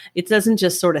that it doesn't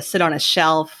just sort of sit on a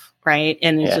shelf, right?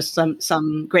 And it's just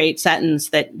some great sentence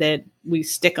that we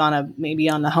stick on maybe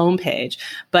on the homepage,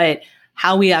 but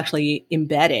how we actually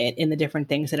embed it in the different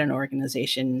things that an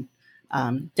organization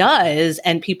does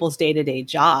and people's day-to-day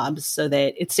jobs, so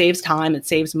that it saves time, it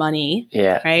saves money,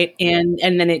 right? And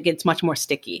then it gets much more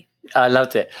sticky. I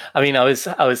loved it. I mean, I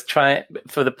was trying,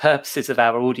 for the purposes of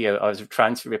our audio, I was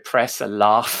trying to repress a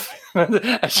laugh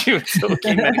as you were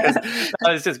talking there, 'cause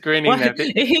I was just grinning there.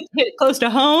 It hit close to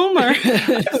home, or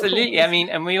absolutely. I mean,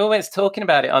 and we always talking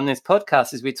about it on this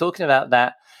podcast, is we're talking about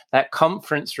that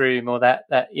conference room, or that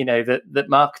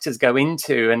marketers go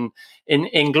into, and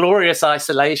in glorious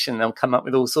isolation, they'll come up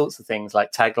with all sorts of things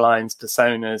like taglines,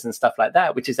 personas, and stuff like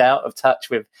that, which is out of touch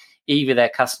with either their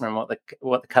customer and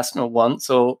what the customer wants,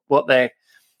 or what their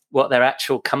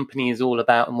actual company is all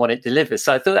about and what it delivers.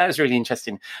 So I thought that was really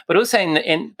interesting. But also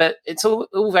but it's all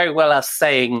very well us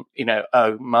saying,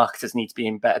 marketers need to be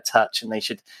in better touch, and they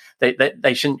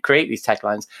shouldn't create these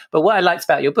taglines. But what I liked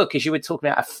about your book is you were talking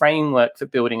about a framework for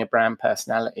building a brand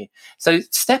personality. So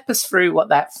step us through what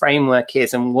that framework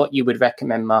is and what you would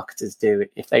recommend marketers do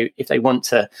if they want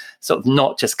to sort of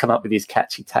not just come up with these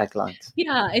catchy taglines.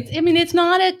 Yeah, it's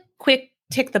not a quick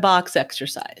tick the box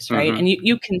exercise, right? And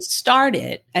you can start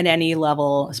it at any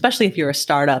level, especially if you're a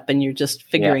startup and you're just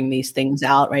figuring these things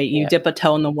out, right? You dip a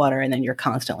toe in the water, and then you're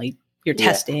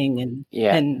testing and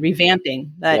revamping.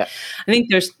 But I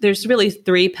think there's really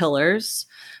three pillars.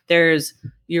 There's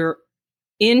your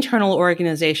internal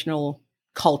organizational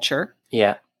culture.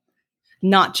 Yeah.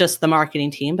 Not just the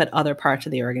marketing team, but other parts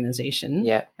of the organization.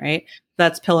 Yeah. Right.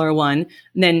 That's pillar one.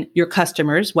 And then your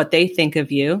customers, what they think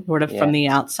of you, sort of from the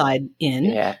outside in.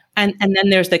 Yeah. And then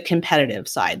there's the competitive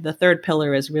side. The third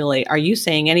pillar is really, are you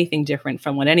saying anything different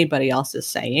from what anybody else is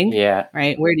saying? Yeah.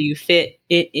 Right. Where do you fit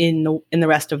it in the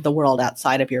rest of the world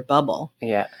outside of your bubble?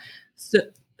 Yeah.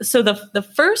 So the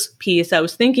first piece, I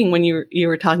was thinking when you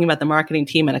were talking about the marketing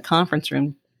team in a conference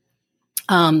room,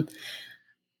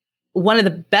 one of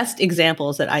the best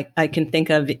examples that I can think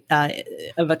of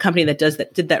a company that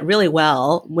did that really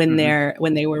well when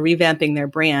they were revamping their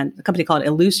brand, a company called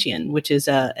Ellucian, which is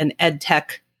an ed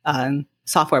tech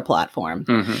software platform,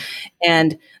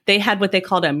 and they had what they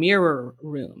called a mirror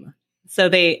room. So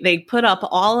they put up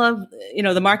all of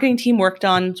the marketing team worked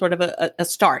on sort of a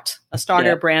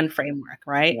starter brand framework,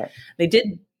 right? Yeah. They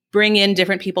did bring in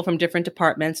different people from different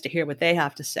departments to hear what they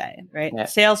have to say, right? Yeah.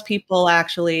 Salespeople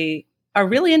actually are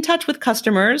really in touch with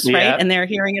customers, right? And they're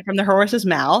hearing it from the horse's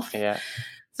mouth. Yeah.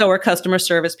 So are customer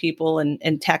service people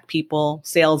and tech people,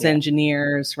 sales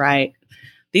engineers, right?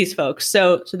 These folks.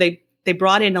 So they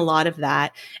brought in a lot of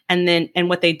that. And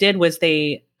what they did was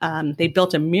they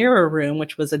built a mirror room,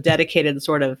 which was a dedicated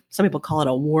sort of, some people call it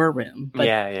a war room, but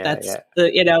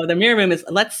the mirror room is,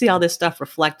 let's see all this stuff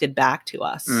reflected back to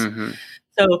us.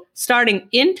 So starting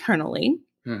internally,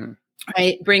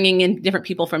 right, bringing in different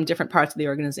people from different parts of the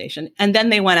organization. And then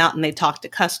they went out and they talked to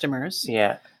customers,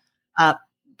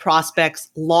 prospects,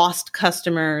 lost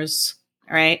customers,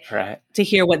 right, to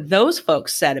hear what those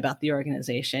folks said about the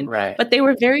organization. Right. But they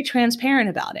were very transparent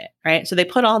about it, right? So they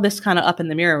put all this kind of up in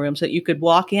the mirror room so that you could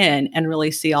walk in and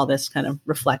really see all this kind of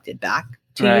reflected back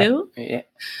to you. Yeah.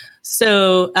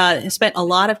 So I spent a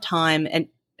lot of time, and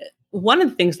one of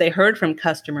the things they heard from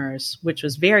customers, which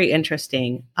was very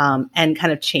interesting, and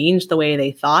kind of changed the way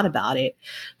they thought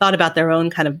about their own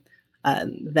kind of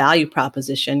value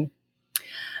proposition.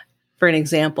 For an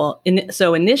example,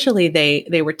 so initially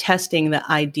they were testing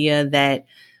the idea that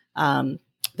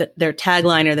that their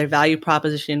tagline or their value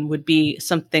proposition would be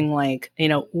something like,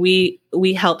 we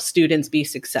help students be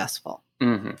successful,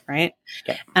 right?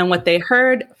 Yeah. And what they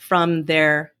heard from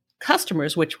their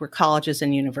customers, which were colleges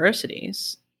and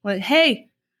universities, well, hey,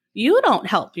 you don't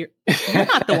help. You're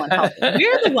not the one helping.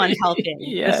 We're the one helping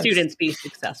the students be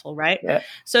successful, right? Yeah.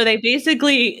 So they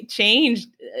basically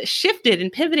shifted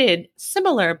and pivoted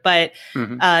similar, but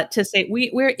to say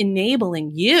we're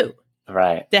enabling you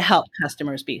to help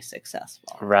customers be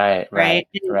successful. Right.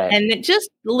 And it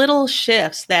just little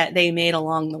shifts that they made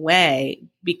along the way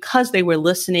because they were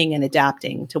listening and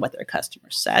adapting to what their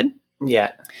customers said.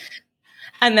 Yeah.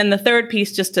 And then the third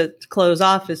piece, just to close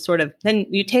off, is sort of, then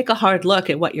you take a hard look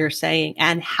at what you're saying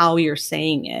and how you're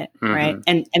saying it, right?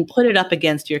 And put it up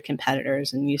against your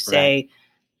competitors. And you say,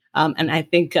 And I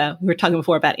think we were talking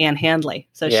before about Anne Handley.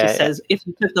 So she says, if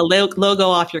you took the logo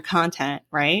off your content,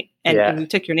 right? And you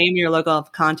took your name and your logo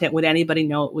off content, would anybody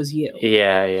know it was you?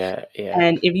 Yeah.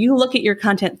 And if you look at your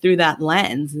content through that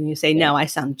lens and you say, no, I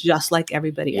sound just like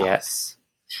everybody else.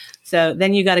 So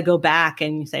then you got to go back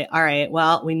and you say, all right,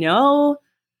 well, we know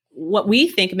what we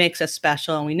think makes us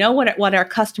special and we know what our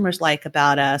customers like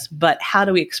about us, but how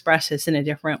do we express this in a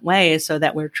different way so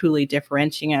that we're truly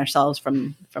differentiating ourselves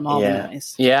from all the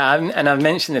noise? Yeah, and I've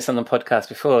mentioned this on the podcast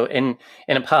before. In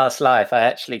a past life, I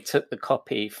actually took the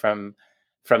copy from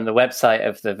the website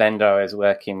of the vendor I was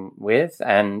working with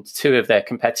and two of their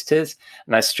competitors,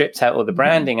 and I stripped out all the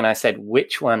branding and I said,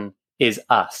 which one is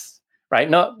us? Right,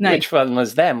 not which one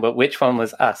was them, but which one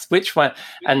was us? Which one?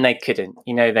 And they couldn't,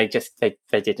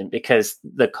 they didn't, because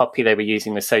the copy they were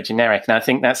using was so generic. And I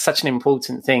think that's such an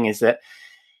important thing, is that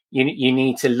you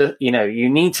need to look, you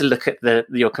need to look at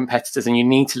your competitors, and you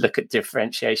need to look at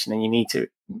differentiation, and you need to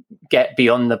get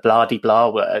beyond the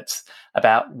blah-de-blah words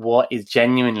about what is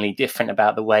genuinely different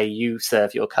about the way you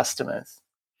serve your customers.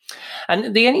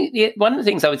 And one of the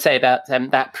things I would say about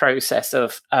that process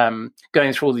of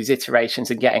going through all these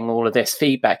iterations and getting all of this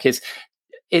feedback is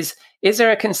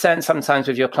there a concern sometimes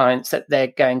with your clients that they're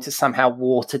going to somehow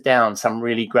water down some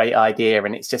really great idea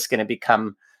and it's just going to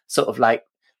become sort of like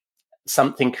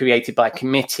something created by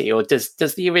committee? Or does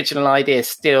the original idea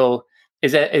still,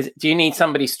 do you need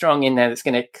somebody strong in there that's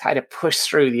going to kind of push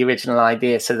through the original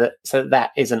idea so that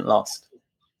isn't lost?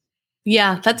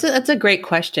 Yeah, that's a great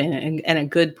question and a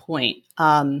good point.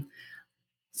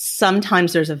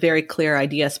 Sometimes there's a very clear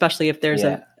idea, especially if there's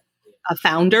a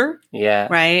founder,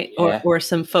 right, or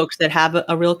some folks that have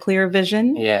a real clear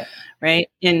vision, right,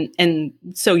 and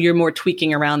so you're more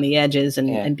tweaking around the edges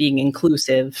and being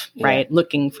inclusive, right,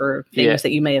 looking for things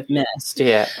that you may have missed,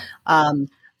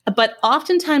 but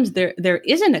oftentimes there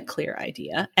isn't a clear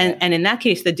idea, and in that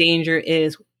case, the danger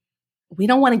is we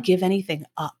don't want to give anything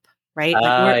up. Right.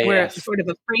 Like we're sort of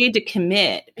afraid to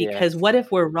commit because what if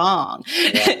we're wrong?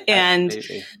 And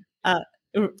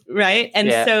right. And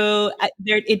so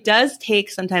it does take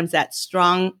sometimes that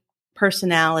strong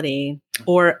personality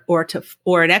or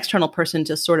an external person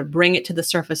to sort of bring it to the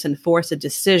surface and force a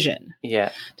decision.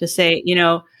 Yeah. To say,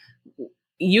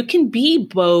 you can be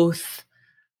both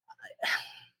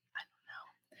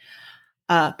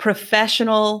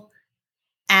professional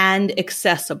and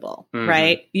accessible,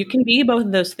 right? You can be both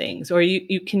of those things, or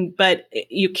you can, but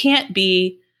you can't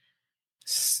be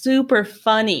super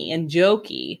funny and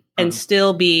jokey and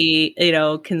still be,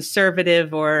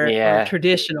 conservative or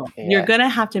traditional. You're going to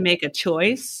have to make a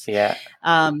choice.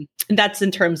 And that's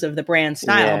in terms of the brand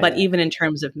style, but even in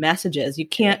terms of messages, you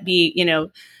can't be,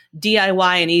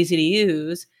 DIY and easy to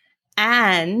use.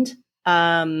 And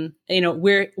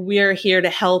we're here to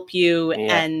help you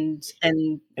and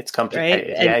it's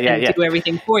complicated, right? and do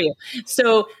everything for you.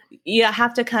 So you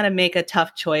have to kind of make a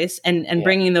tough choice, and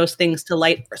bringing those things to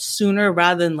light sooner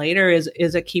rather than later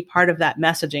is a key part of that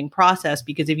messaging process.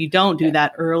 Because if you don't do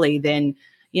that early, then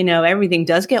everything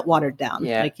does get watered down,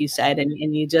 like you said,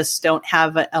 and you just don't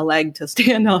have a leg to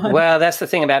stand on. Well, that's the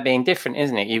thing about being different,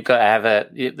 isn't it? You've got to have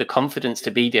the confidence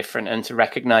to be different and to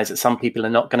recognize that some people are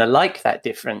not going to like that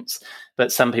difference,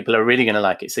 but some people are really going to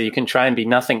like it. So you can try and be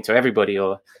nothing to everybody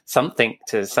or something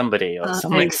to somebody or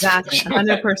something. Exactly,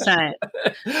 100%,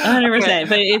 100%.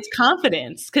 But it's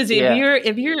confidence, because if you're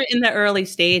in the early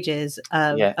stages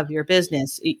of your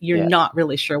business, you're not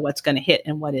really sure what's going to hit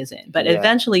and what isn't. But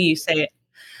eventually, you say.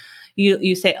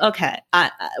 You say, okay,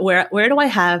 where do I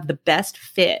have the best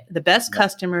fit, the best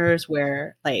customers,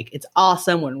 where like it's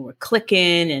awesome when we're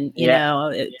clicking and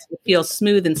it feels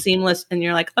smooth and seamless, and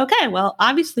you're like, okay, well,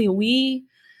 obviously we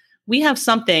have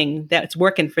something that's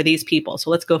working for these people, so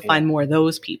let's go find more of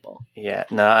those people. Yeah,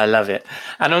 no, I love it.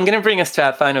 And I'm going to bring us to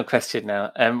our final question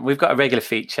now. We've got a regular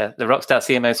feature, the Rockstar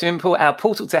CMO Swimming Pool, our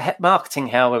portal to marketing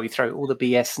hell, where we throw all the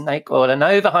BS, snake oil, and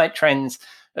overhyped trends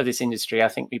of this industry. I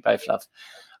think we both love.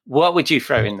 What would you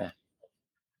throw in there?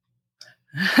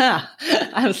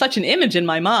 I have such an image in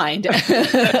my mind of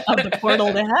the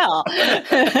portal to hell.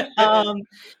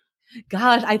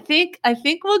 Gosh, I think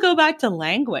we'll go back to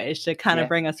language to kind of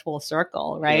bring us full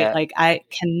circle, right? Yeah. Like I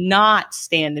cannot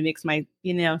stand, it makes my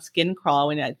skin crawl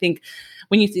when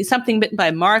you see something written by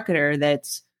a marketer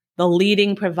that's the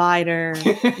leading provider, of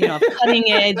cutting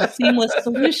edge, seamless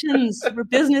solutions for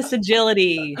business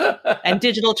agility and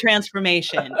digital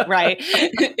transformation, right?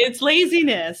 It's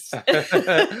laziness.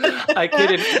 I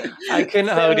couldn't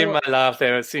hold in my laugh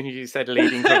there as soon as you said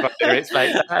leading provider. It's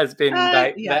like that has been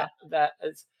that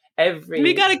has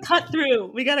We got to cut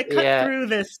through. We got to cut through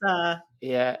this.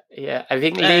 Yeah. I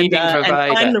think leading provider.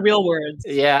 And find the real words.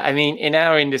 Yeah, I mean, in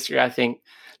our industry, I think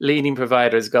leading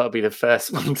provider has got to be the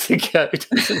first one to go,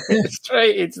 doesn't it?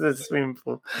 Straight into the swimming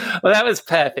pool. Well, that was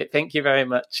perfect. Thank you very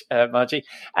much, Margie.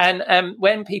 And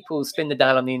when people spin the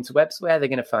dial on the interwebs, where are they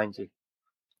going to find you?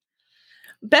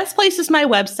 Best place is my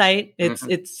website. It's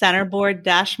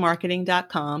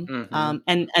centerboard-marketing.com.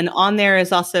 And on there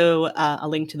is also a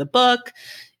link to the book.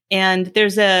 And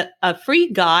there's a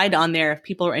free guide on there if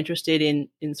people are interested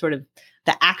in sort of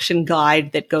the action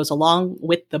guide that goes along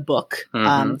with the book.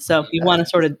 So if you want to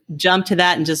sort of jump to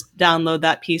that and just download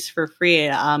that piece for free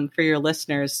for your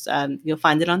listeners, you'll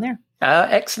find it on there.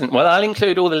 Excellent. Well, I'll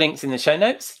include all the links in the show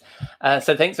notes.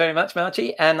 So thanks very much,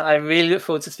 Margie. And I really look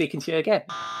forward to speaking to you again.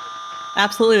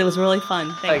 Absolutely. It was really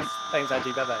fun. Thanks. Thanks,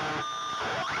 Agin. Bye-bye.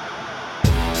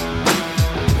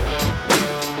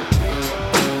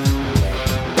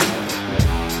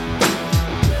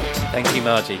 Thank you,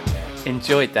 Margie.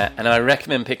 Enjoyed that, and I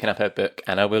recommend picking up her book,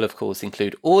 and I will, of course,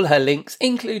 include all her links,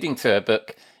 including to her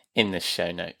book, in the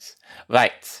show notes.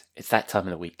 Right, it's that time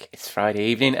of the week. It's Friday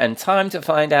evening, and time to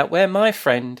find out where my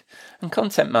friend and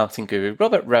content marketing guru,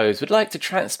 Robert Rose, would like to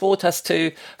transport us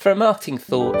to for a marketing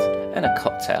thought and a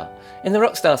cocktail in the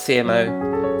Rockstar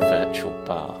CMO virtual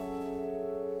bar.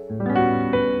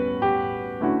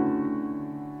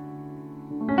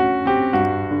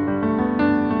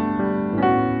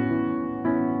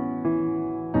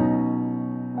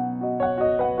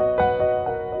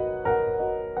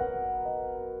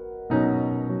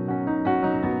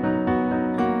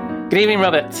 Good evening,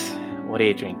 Robert. What are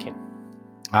you drinking?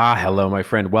 Hello, my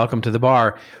friend. Welcome to the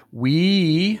bar.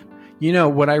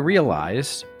 What I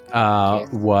realized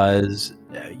was,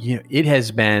 it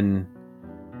has been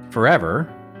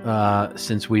forever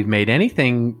since we've made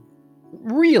anything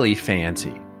really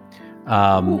fancy.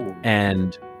 So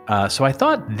I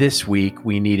thought this week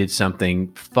we needed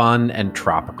something fun and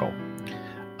tropical.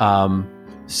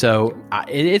 So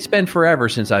it's been forever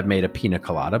since I've made a pina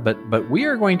colada, but we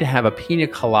are going to have a pina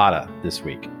colada this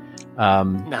week.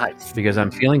 Nice. Because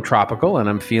I'm feeling tropical and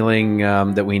I'm feeling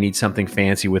that we need something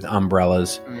fancy with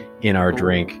umbrellas in our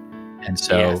drink. And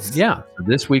so, so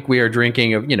this week we are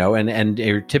drinking, and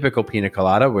a typical pina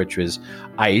colada, which is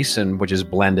ice and which is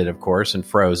blended, of course, and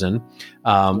frozen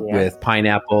with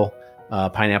pineapple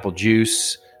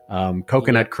juice,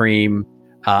 coconut cream.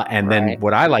 Then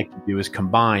what I like to do is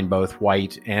combine both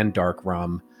white and dark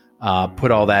rum, put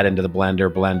all that into the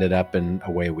blender, blend it up, and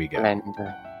away we go.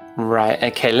 Blender. Right.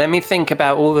 Okay. Let me think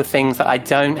about all the things that I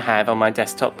don't have on my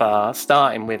desktop bar,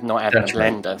 starting with not having a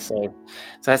blender. Right. So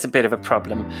that's a bit of a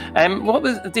problem.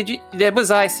 There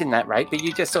was ice in that, right? But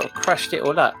you just sort of crushed it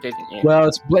all up, didn't you? Well,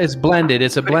 it's blended.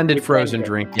 It's a blended frozen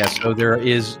drink. Yes. So there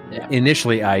is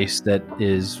initially ice that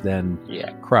is then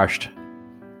crushed.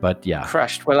 But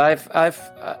crushed. Well, I've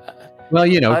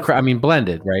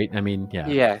blended, right? I mean, yeah.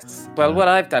 Yes. Well, what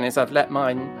I've done is I've let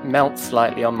mine melt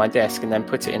slightly on my desk and then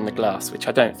put it in the glass, which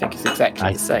I don't think is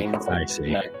exactly the same. I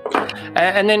see. No.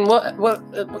 And then what's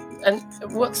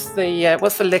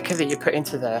the liquor that you put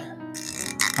into there?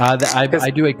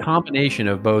 I do a combination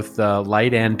of both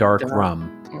light and dark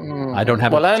rum. I don't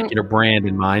have a particular brand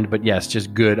in mind, but yes,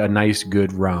 just a nice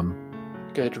good rum.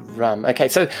 Good rum. Okay,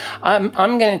 so I'm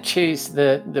going to choose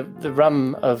the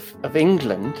rum of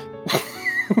England,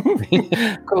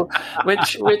 cool.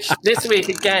 Which this week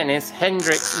again is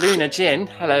Hendrick's Lunar Gin.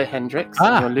 Hello, Hendrick's.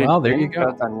 Well, there you go.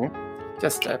 Well done, you.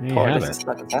 Just pour a little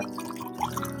slug of that.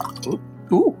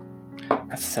 Ooh,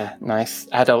 that's a nice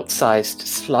adult-sized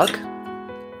slug.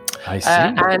 I see.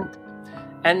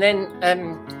 And then.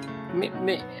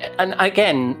 And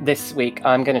again, this week,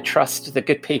 I'm going to trust the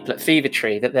good people at Fever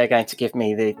Tree that they're going to give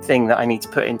me the thing that I need to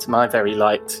put into my very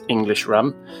light English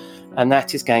rum, and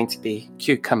that is going to be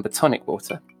cucumber tonic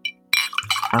water.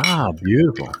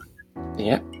 Beautiful.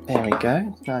 Yep, there we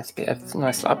go. Put a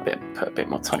bit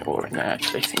more tonic water in there,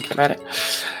 actually, thinking about it.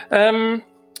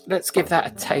 Let's give that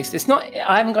a taste.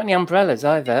 I haven't got any umbrellas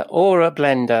either, or a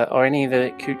blender, or any of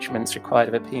the accoutrements required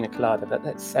of a pina colada, but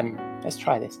let's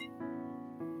try this.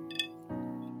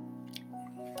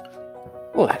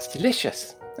 Oh, that's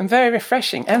delicious and very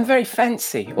refreshing and very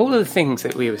fancy. All of the things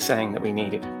that we were saying that we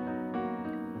needed.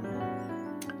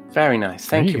 Very nice.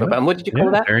 Thank you, Robert. And what did you call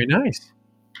that? Very nice.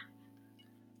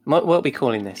 What are we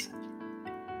calling this?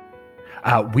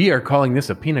 We are calling this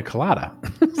a pina colada,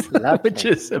 which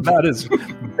is about as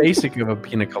basic of a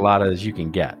pina colada as you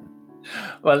can get.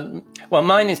 Well,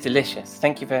 mine is delicious.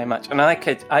 Thank you very much. And I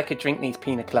could drink these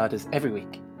pina coladas every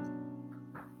week.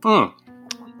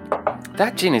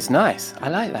 That gin is nice. I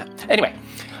like that. Anyway,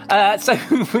 so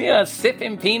we are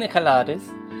sipping pina coladas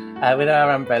with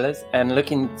our umbrellas and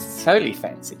looking totally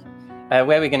fancy.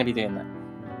 Where are we going to be doing that?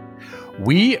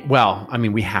 We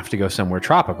have to go somewhere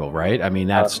tropical, right? I mean,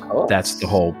 that's the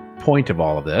whole point of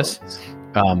all of this,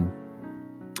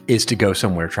 is to go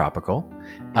somewhere tropical.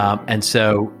 And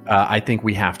so I think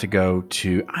we have to go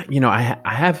to, I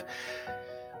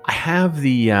have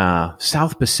the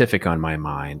South Pacific on my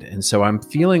mind. And so I'm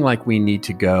feeling like we need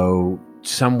to go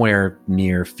somewhere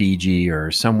near Fiji or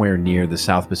somewhere near the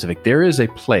South Pacific. There is a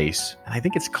place, and I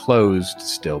think it's closed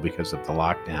still because of the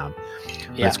lockdown.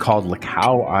 Yeah. It's called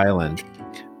Lacau Island.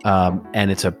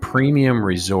 And it's a premium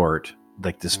resort,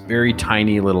 like this very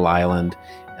tiny little island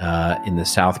in the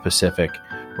South Pacific,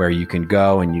 where you can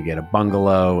go and you get a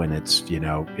bungalow, and it's a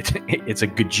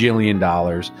gajillion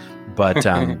dollars, but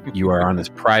you are on this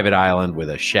private island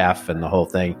with a chef and the whole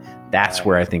thing. That's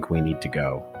where I think we need to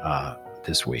go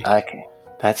this week. Okay,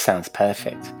 that sounds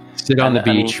perfect. Sit on the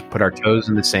beach, put our toes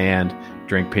in the sand,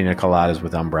 drink pina coladas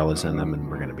with umbrellas in them, and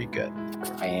we're going to be good.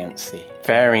 Fancy.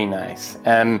 Very nice.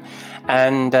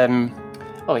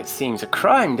 It seems a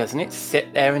crime, doesn't it, to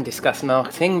sit there and discuss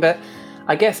marketing? But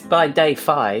I guess by day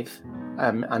 5,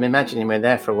 I'm imagining we're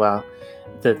there for a while,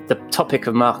 the topic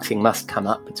of marketing must come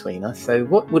up between us. So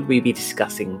what would we be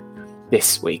discussing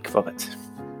this week, Robert?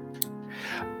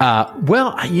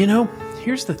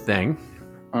 Here's the thing.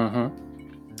 Mm-hmm.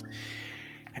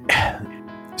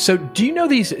 So do you know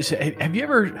these?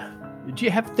 Do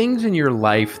you have things in your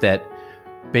life that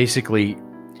basically,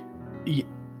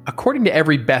 according to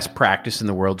every best practice in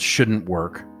the world, shouldn't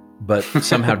work, but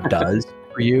somehow does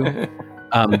for you?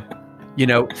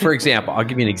 For example, I'll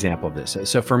give you an example of this.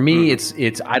 So for me,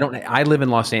 I live in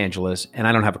Los Angeles and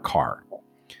I don't have a car.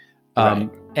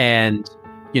 And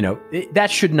that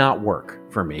should not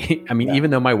work for me. I mean,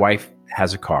 even though my wife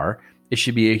has a car, it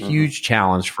should be a huge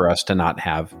challenge for us to not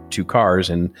have 2 cars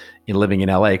in living in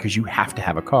LA, because you have to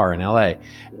have a car in LA.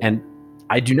 And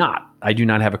I do not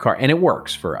have a car, and it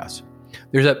works for us.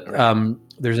 There's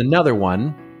another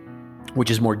one,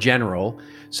 which is more general.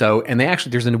 So, and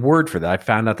there's a word for that. I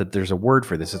found out that there's a word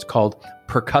for this. It's called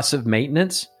percussive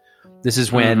maintenance. This is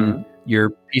when your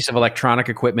piece of electronic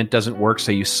equipment doesn't work,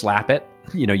 so you slap it,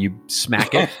 you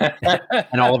smack it,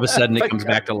 and all of a sudden it comes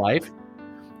back to life.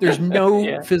 There's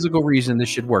no physical reason this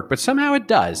should work, but somehow it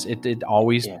does. It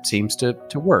always seems to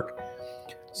work.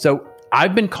 So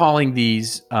I've been calling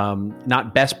these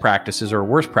not best practices or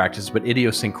worst practices, but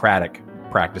idiosyncratic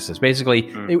practices. Basically,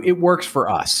 it works for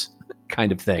us,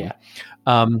 kind of thing.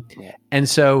 And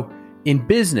so in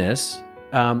business,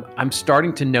 I'm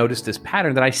starting to notice this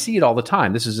pattern that I see it all the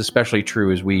time. This is especially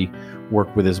true as we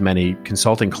work with as many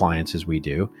consulting clients as we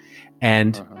do.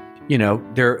 And,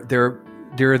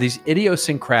 there are these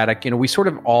idiosyncratic, we sort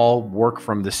of all work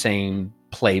from the same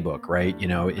playbook, right?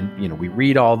 We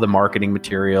read all the marketing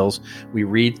materials, we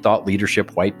read thought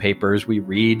leadership white papers, we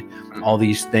read all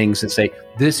these things that say,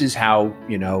 this is how,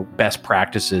 best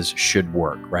practices should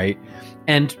work, right?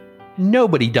 And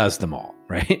nobody does them all,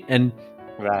 right? And,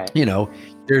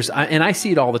 and I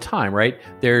see it all the time, right?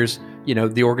 There's,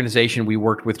 the organization we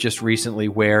worked with just recently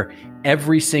where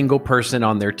every single person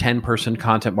on their 10-person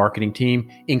content marketing team,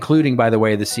 including, by the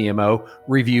way, the CMO,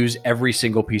 reviews every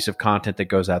single piece of content that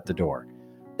goes out the door.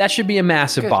 That should be a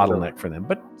massive bottleneck for them,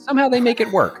 but somehow they make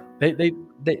it work.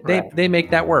 They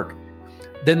make that work.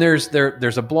 Then there's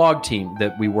a blog team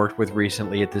that we worked with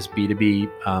recently at this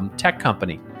B2B tech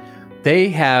company. They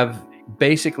have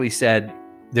basically said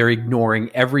they're ignoring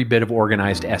every bit of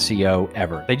organized SEO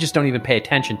ever. They just don't even pay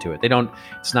attention to it.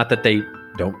 It's not that they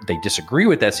disagree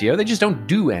with SEO. They just don't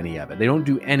do any of it. They don't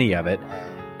do any of it.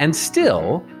 And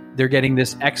still, they're getting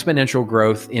this exponential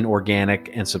growth in organic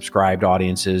and subscribed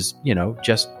audiences,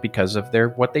 just because of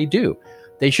what they do.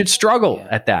 They should struggle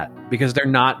at that because they're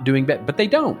not doing that, but they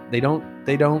don't.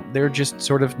 They're just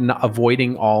sort of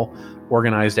avoiding all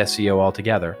organized SEO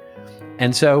altogether.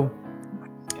 And so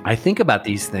I think about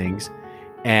these things,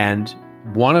 and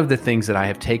one of the things that I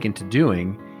have taken to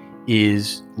doing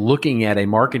is looking at a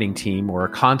marketing team or a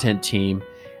content team.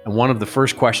 And one of the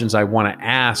first questions I want to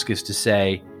ask is to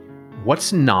say,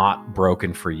 what's not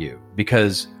broken for you?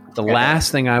 Because the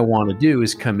last thing I want to do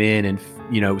is come in and,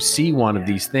 see one of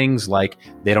these things like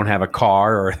they don't have a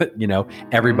car or,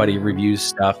 everybody reviews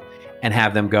stuff and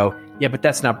have them go, yeah, but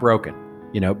that's not broken,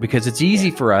 because it's easy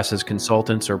for us as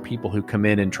consultants or people who come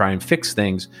in and try and fix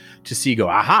things to go,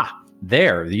 aha,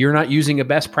 there, you're not using a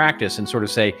best practice, and sort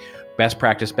of say, best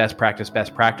practice, best practice,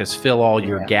 best practice, fill all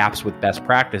your gaps with best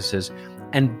practices.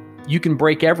 And you can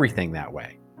break everything that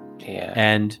way. Yeah.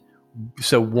 And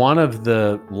So one of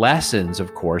the lessons,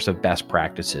 of course, of best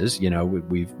practices,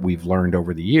 we've learned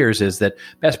over the years, is that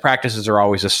best practices are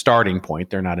always a starting point.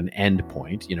 They're not an end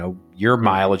point. Your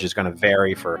mileage is going to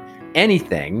vary for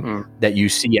anything that you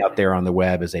see out there on the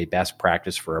web as a best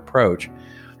practice for approach.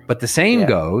 But the same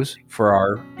goes for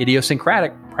our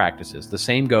idiosyncratic practices. The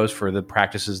same goes for the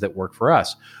practices that work for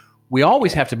us. We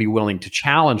always have to be willing to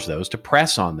challenge those, to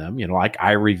press on them. Like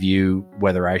I review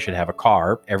whether I should have a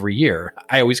car every year.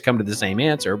 I always come to the same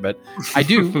answer, but I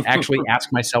do actually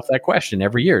ask myself that question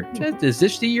every year. Is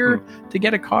this the year to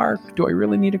get a car? Do I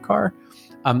really need a car?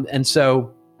 And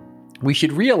so we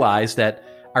should realize that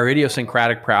our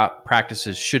idiosyncratic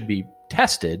practices should be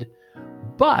tested,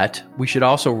 but we should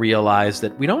also realize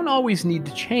that we don't always need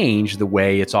to change the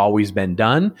way it's always been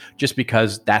done just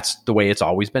because that's the way it's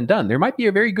always been done. There might be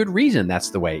a very good reason that's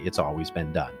the way it's always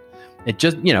been done. It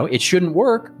just, it shouldn't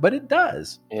work, but it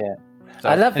does. Yeah. So,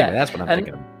 I love that. That's what I'm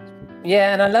thinking of.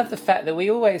 Yeah, and I love the fact that we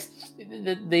always,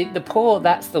 the poor,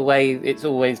 that's the way it's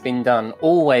always been done,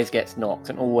 always gets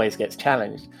knocked and always gets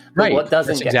challenged. But Right. what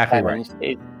doesn't That's get exactly challenged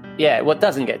what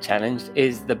doesn't get challenged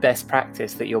is the best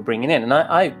practice that you're bringing in. And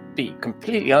I be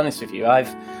completely honest with you,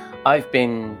 I've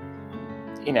been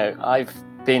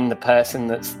the person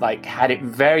that's like had it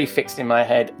very fixed in my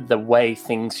head the way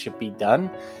things should be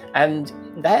done, and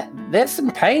there's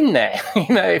some pain there.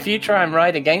 If you try and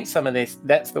ride against some of this,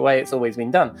 that's the way it's always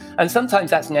been done. And sometimes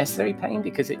that's necessary pain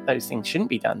because those things shouldn't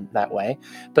be done that way.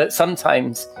 But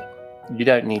sometimes you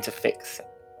don't need to fix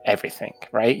everything,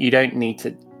 right? You don't need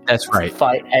to. That's right.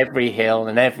 Fight every hill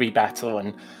and every battle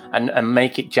and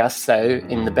make it just so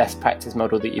in the best practice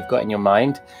model that you've got in your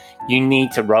mind. You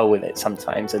need to roll with it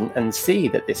sometimes and see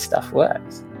that this stuff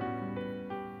works.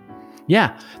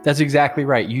 Yeah, that's exactly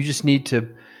right. You just need to,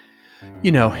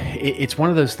 it's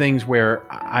one of those things where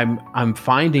I'm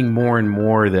finding more and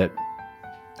more that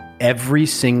every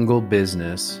single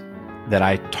business that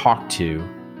I talk to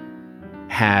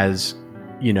has,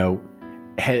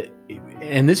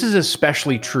 and this is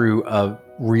especially true of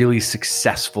really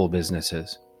successful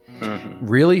businesses. Mm-hmm.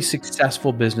 Really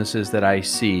successful businesses that I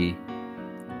see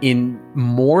in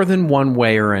more than one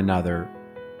way or another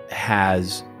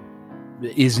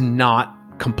is not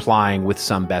complying with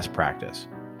some best practice.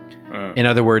 In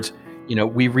other words,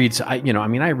 we read, I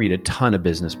read a ton of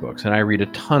business books and I read a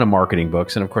ton of marketing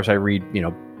books. And of course I read,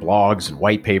 blogs and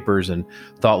white papers and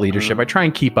thought leadership. I try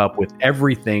and keep up with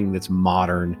everything that's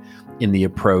modern in the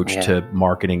approach to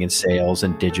marketing and sales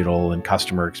and digital and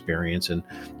customer experience and,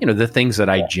 the things that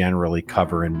I generally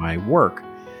cover in my work.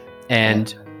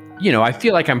 And, I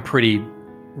feel like I'm pretty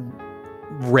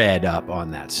read up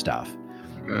on that stuff.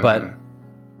 But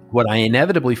what I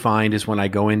inevitably find is when I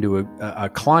go into a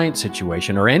client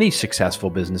situation or any successful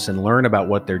business and learn about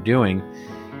what they're doing,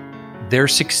 their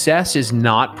success is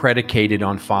not predicated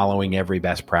on following every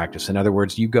best practice. In other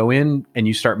words, you go in and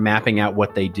you start mapping out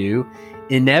what they do.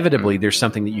 Inevitably, there's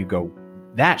something that you go,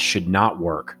 that should not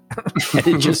work. And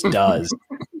it just does.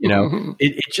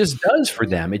 It just does for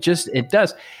them. It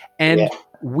does. And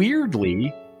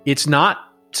weirdly, it's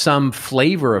not some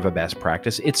flavor of a best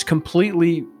practice. It's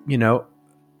completely,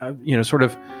 sort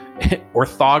of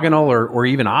orthogonal or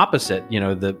even opposite,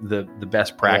 the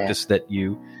best practice that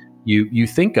you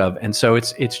think of. And so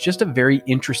it's just a very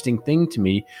interesting thing to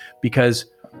me because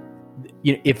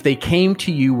if they came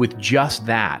to you with just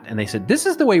that and they said, this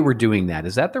is the way we're doing that,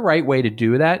 is that the right way to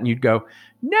do that? And you'd go,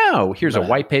 no, here's a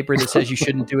white paper that says you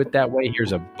shouldn't do it that way.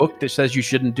 Here's a book that says you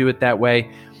shouldn't do it that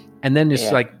way. And then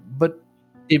it's like, but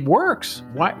it works.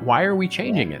 Why are we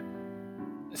changing it?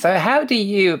 So how do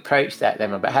you approach that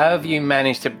then? But how have you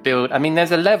managed to build,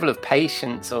 there's a level of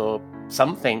patience or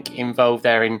something involved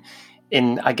there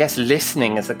in I guess,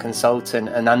 listening as a consultant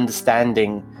and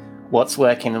understanding what's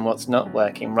working and what's not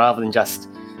working, rather than just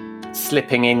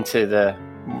slipping into the,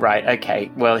 right, okay,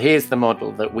 well, here's the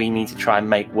model that we need to try and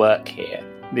make work here.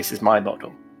 This is my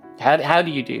model. How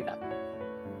do you do that?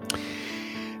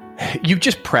 You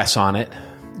just press on it,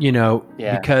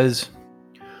 because,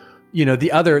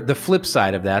 the flip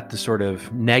side of that, the sort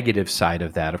of negative side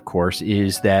of that, of course,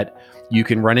 is that you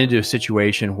can run into a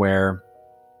situation where,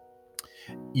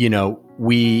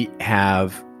 we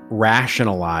have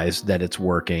rationalized that it's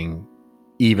working,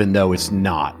 even though it's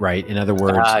not, right? In other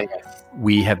words,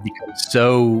 we have become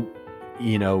so,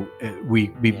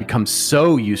 we've become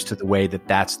so used to the way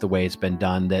that's the way it's been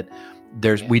done that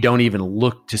we don't even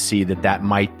look to see that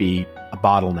might be a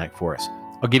bottleneck for us.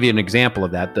 I'll give you an example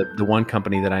of that. The one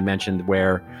company that I mentioned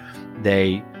where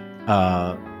they,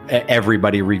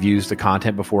 everybody reviews the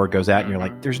content before it goes out and you're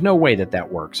like, there's no way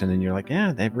that works. And then you're like,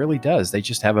 yeah, that really does. They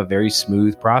just have a very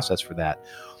smooth process for that.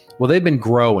 Well, they've been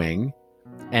growing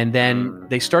And then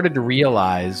they started to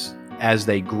realize as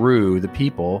they grew, the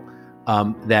people,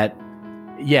 that,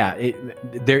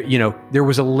 there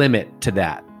was a limit to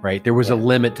that, right? There was a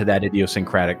limit to that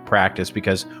idiosyncratic practice,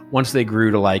 because once they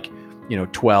grew to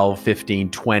 12,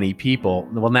 15, 20 people,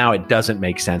 well, now it doesn't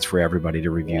make sense for everybody to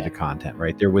review the content,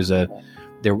 right? There was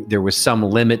there was some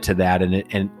limit to that,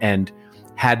 and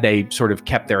had they sort of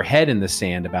kept their head in the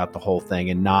sand about the whole thing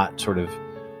and not sort of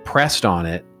pressed on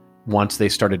it once they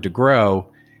started to grow,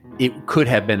 it could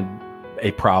have been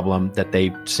a problem that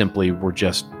they simply were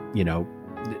just,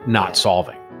 not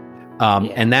solving.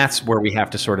 And that's where we have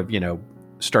to sort of,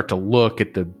 start to look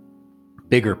at the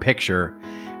bigger picture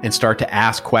and start to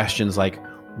ask questions like,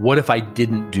 what if I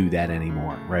didn't do that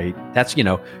anymore, right? That's,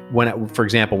 for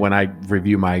example, when I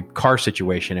review my car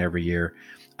situation every year,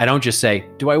 I don't just say,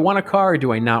 do I want a car or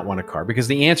do I not want a car? Because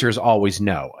the answer is always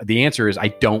no. The answer is I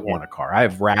don't want a car. I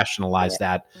have rationalized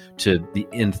that to the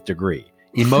nth degree.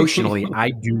 Emotionally, I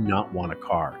do not want a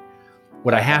car.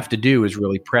 What I have to do is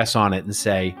really press on it and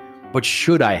say, but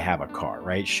should I have a car,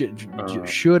 right?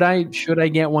 Should I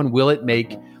get one? Will it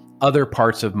make other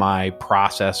parts of my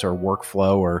process or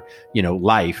workflow or,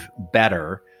 life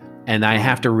better? And I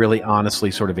have to really honestly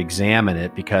sort of examine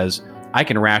it, because I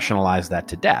can rationalize that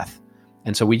to death.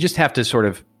 And so we just have to sort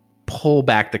of pull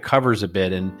back the covers a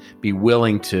bit and be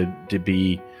willing to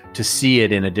see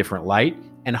it in a different light.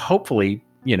 And hopefully,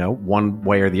 one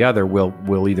way or the other,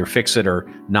 we'll either fix it or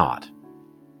not.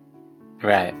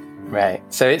 Right.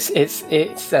 So it's I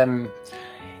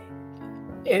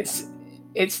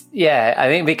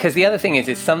think, because the other thing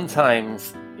is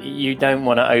sometimes you don't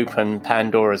want to open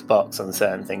Pandora's box on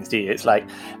certain things, do you? It's like,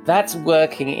 that's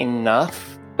working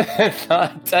enough.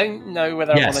 I don't know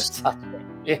whether I want to touch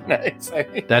it. So,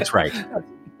 that's right.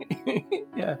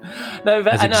 Yeah. No, but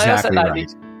that's exactly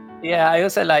right. I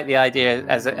also like the idea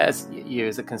as you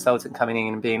as a consultant coming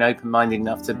in and being open-minded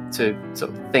enough to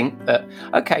sort of think that,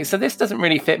 okay, so this doesn't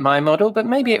really fit my model, but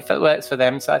maybe it works for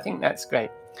them. So I think that's great.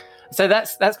 So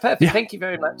that's perfect. Yeah. Thank you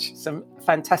very much. Some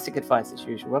fantastic advice as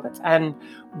usual, Robert. And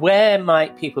where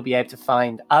might people be able to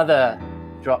find other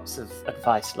drops of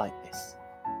advice like this?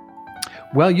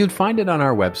 Well, you'd find it on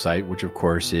our website, which of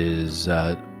course is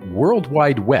World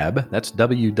Wide Web. That's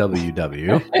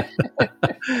www.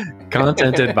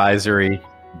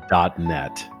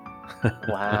 contentadvisory.net.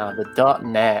 Wow, the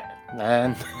 .net,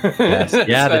 man. Yes.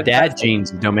 Yeah, the dad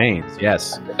jeans domains.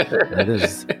 Yes, that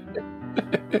is.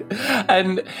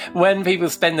 And when people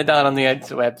spend the dial on the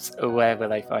interwebs, where will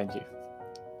they find you?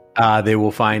 They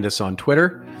will find us on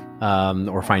Twitter,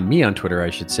 or find me on Twitter,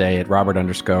 I should say, at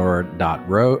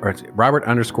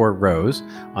Robert_Rose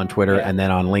on Twitter, and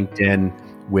then on LinkedIn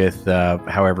with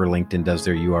however LinkedIn does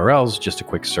their URLs. Just a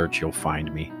quick search, you'll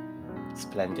find me.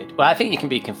 Splendid. Well, I think you can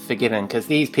be forgiven, because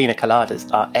these pina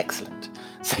coladas are excellent.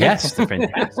 So. Yes, they're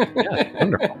fantastic. Yeah,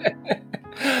 wonderful.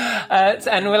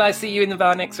 And will I see you in the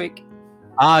bar next week?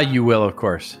 You will, of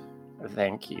course.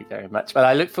 Thank you very much. Well,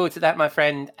 I look forward to that, my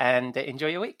friend, and enjoy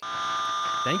your week.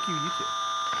 Thank you, you too.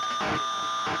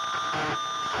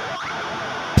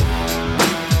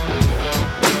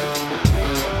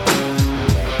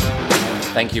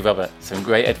 Thank you, Robert. Some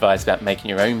great advice about making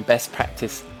your own best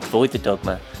practice, avoid the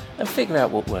dogma, and figure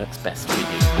out what works best for you.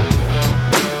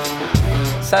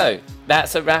 So,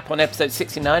 that's a wrap on episode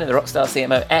 69 of the Rockstar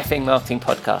CMO Effing Marketing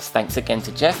Podcast. Thanks again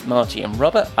to Jeff, Margie, and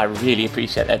Robert. I really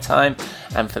appreciate their time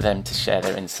and for them to share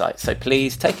their insights. So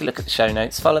please take a look at the show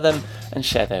notes, follow them, and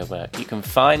share their work. You can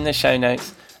find the show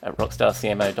notes at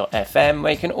rockstarcmo.fm,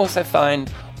 where you can also find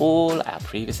all our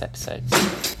previous episodes.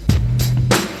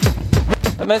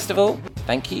 But most of all,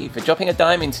 thank you for dropping a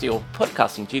dime into your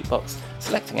podcasting jukebox,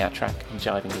 selecting our track and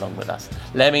jiving along with us.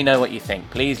 Let me know what you think.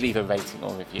 Please leave a rating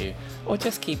or review, or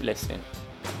just keep listening.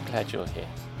 I'm glad you're here.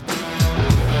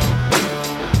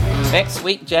 Next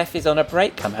week, Jeff is on a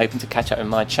break. I'm hoping to catch up with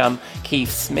my chum, Keith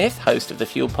Smith, host of the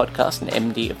Fuel Podcast and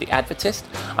MD of The Adventist.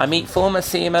 I meet former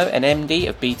CMO and MD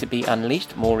of B2B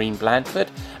Unleashed, Maureen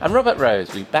Blandford, and Robert Rose.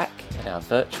 We'll be back in our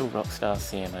virtual Rockstar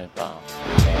CMO bar.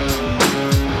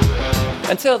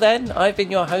 Until then, I've been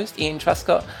your host, Ian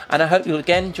Truscott, and I hope you'll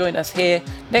again join us here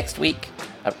next week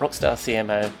at Rockstar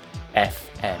CMO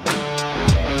FM.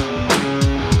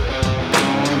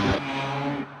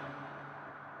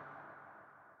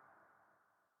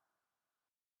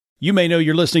 You may know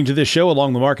you're listening to this show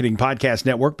along the Marketing Podcast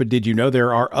Network, but did you know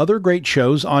there are other great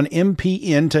shows on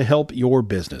MPN to help your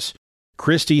business?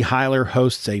 Christy Heiler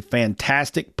hosts a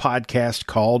fantastic podcast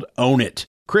called Own It.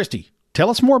 Christy, Tell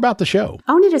us more about the show.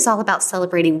 Own It is all about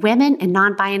celebrating women and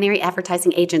non-binary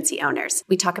advertising agency owners.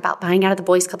 We talk about buying out of the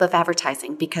Boys Club of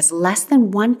Advertising because less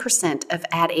than 1% of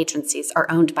ad agencies are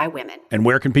owned by women. And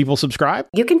where can people subscribe?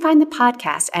 You can find the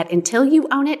podcast at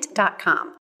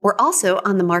untilyouownit.com. We're also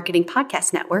on the Marketing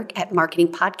Podcast Network at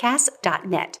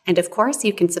marketingpodcast.net. And of course,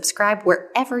 you can subscribe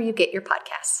wherever you get your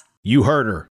podcasts. You heard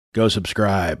her. Go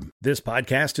subscribe. This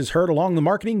podcast is heard along the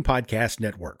Marketing Podcast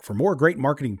Network. For more great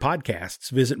marketing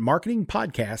podcasts, visit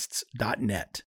marketingpodcasts.net.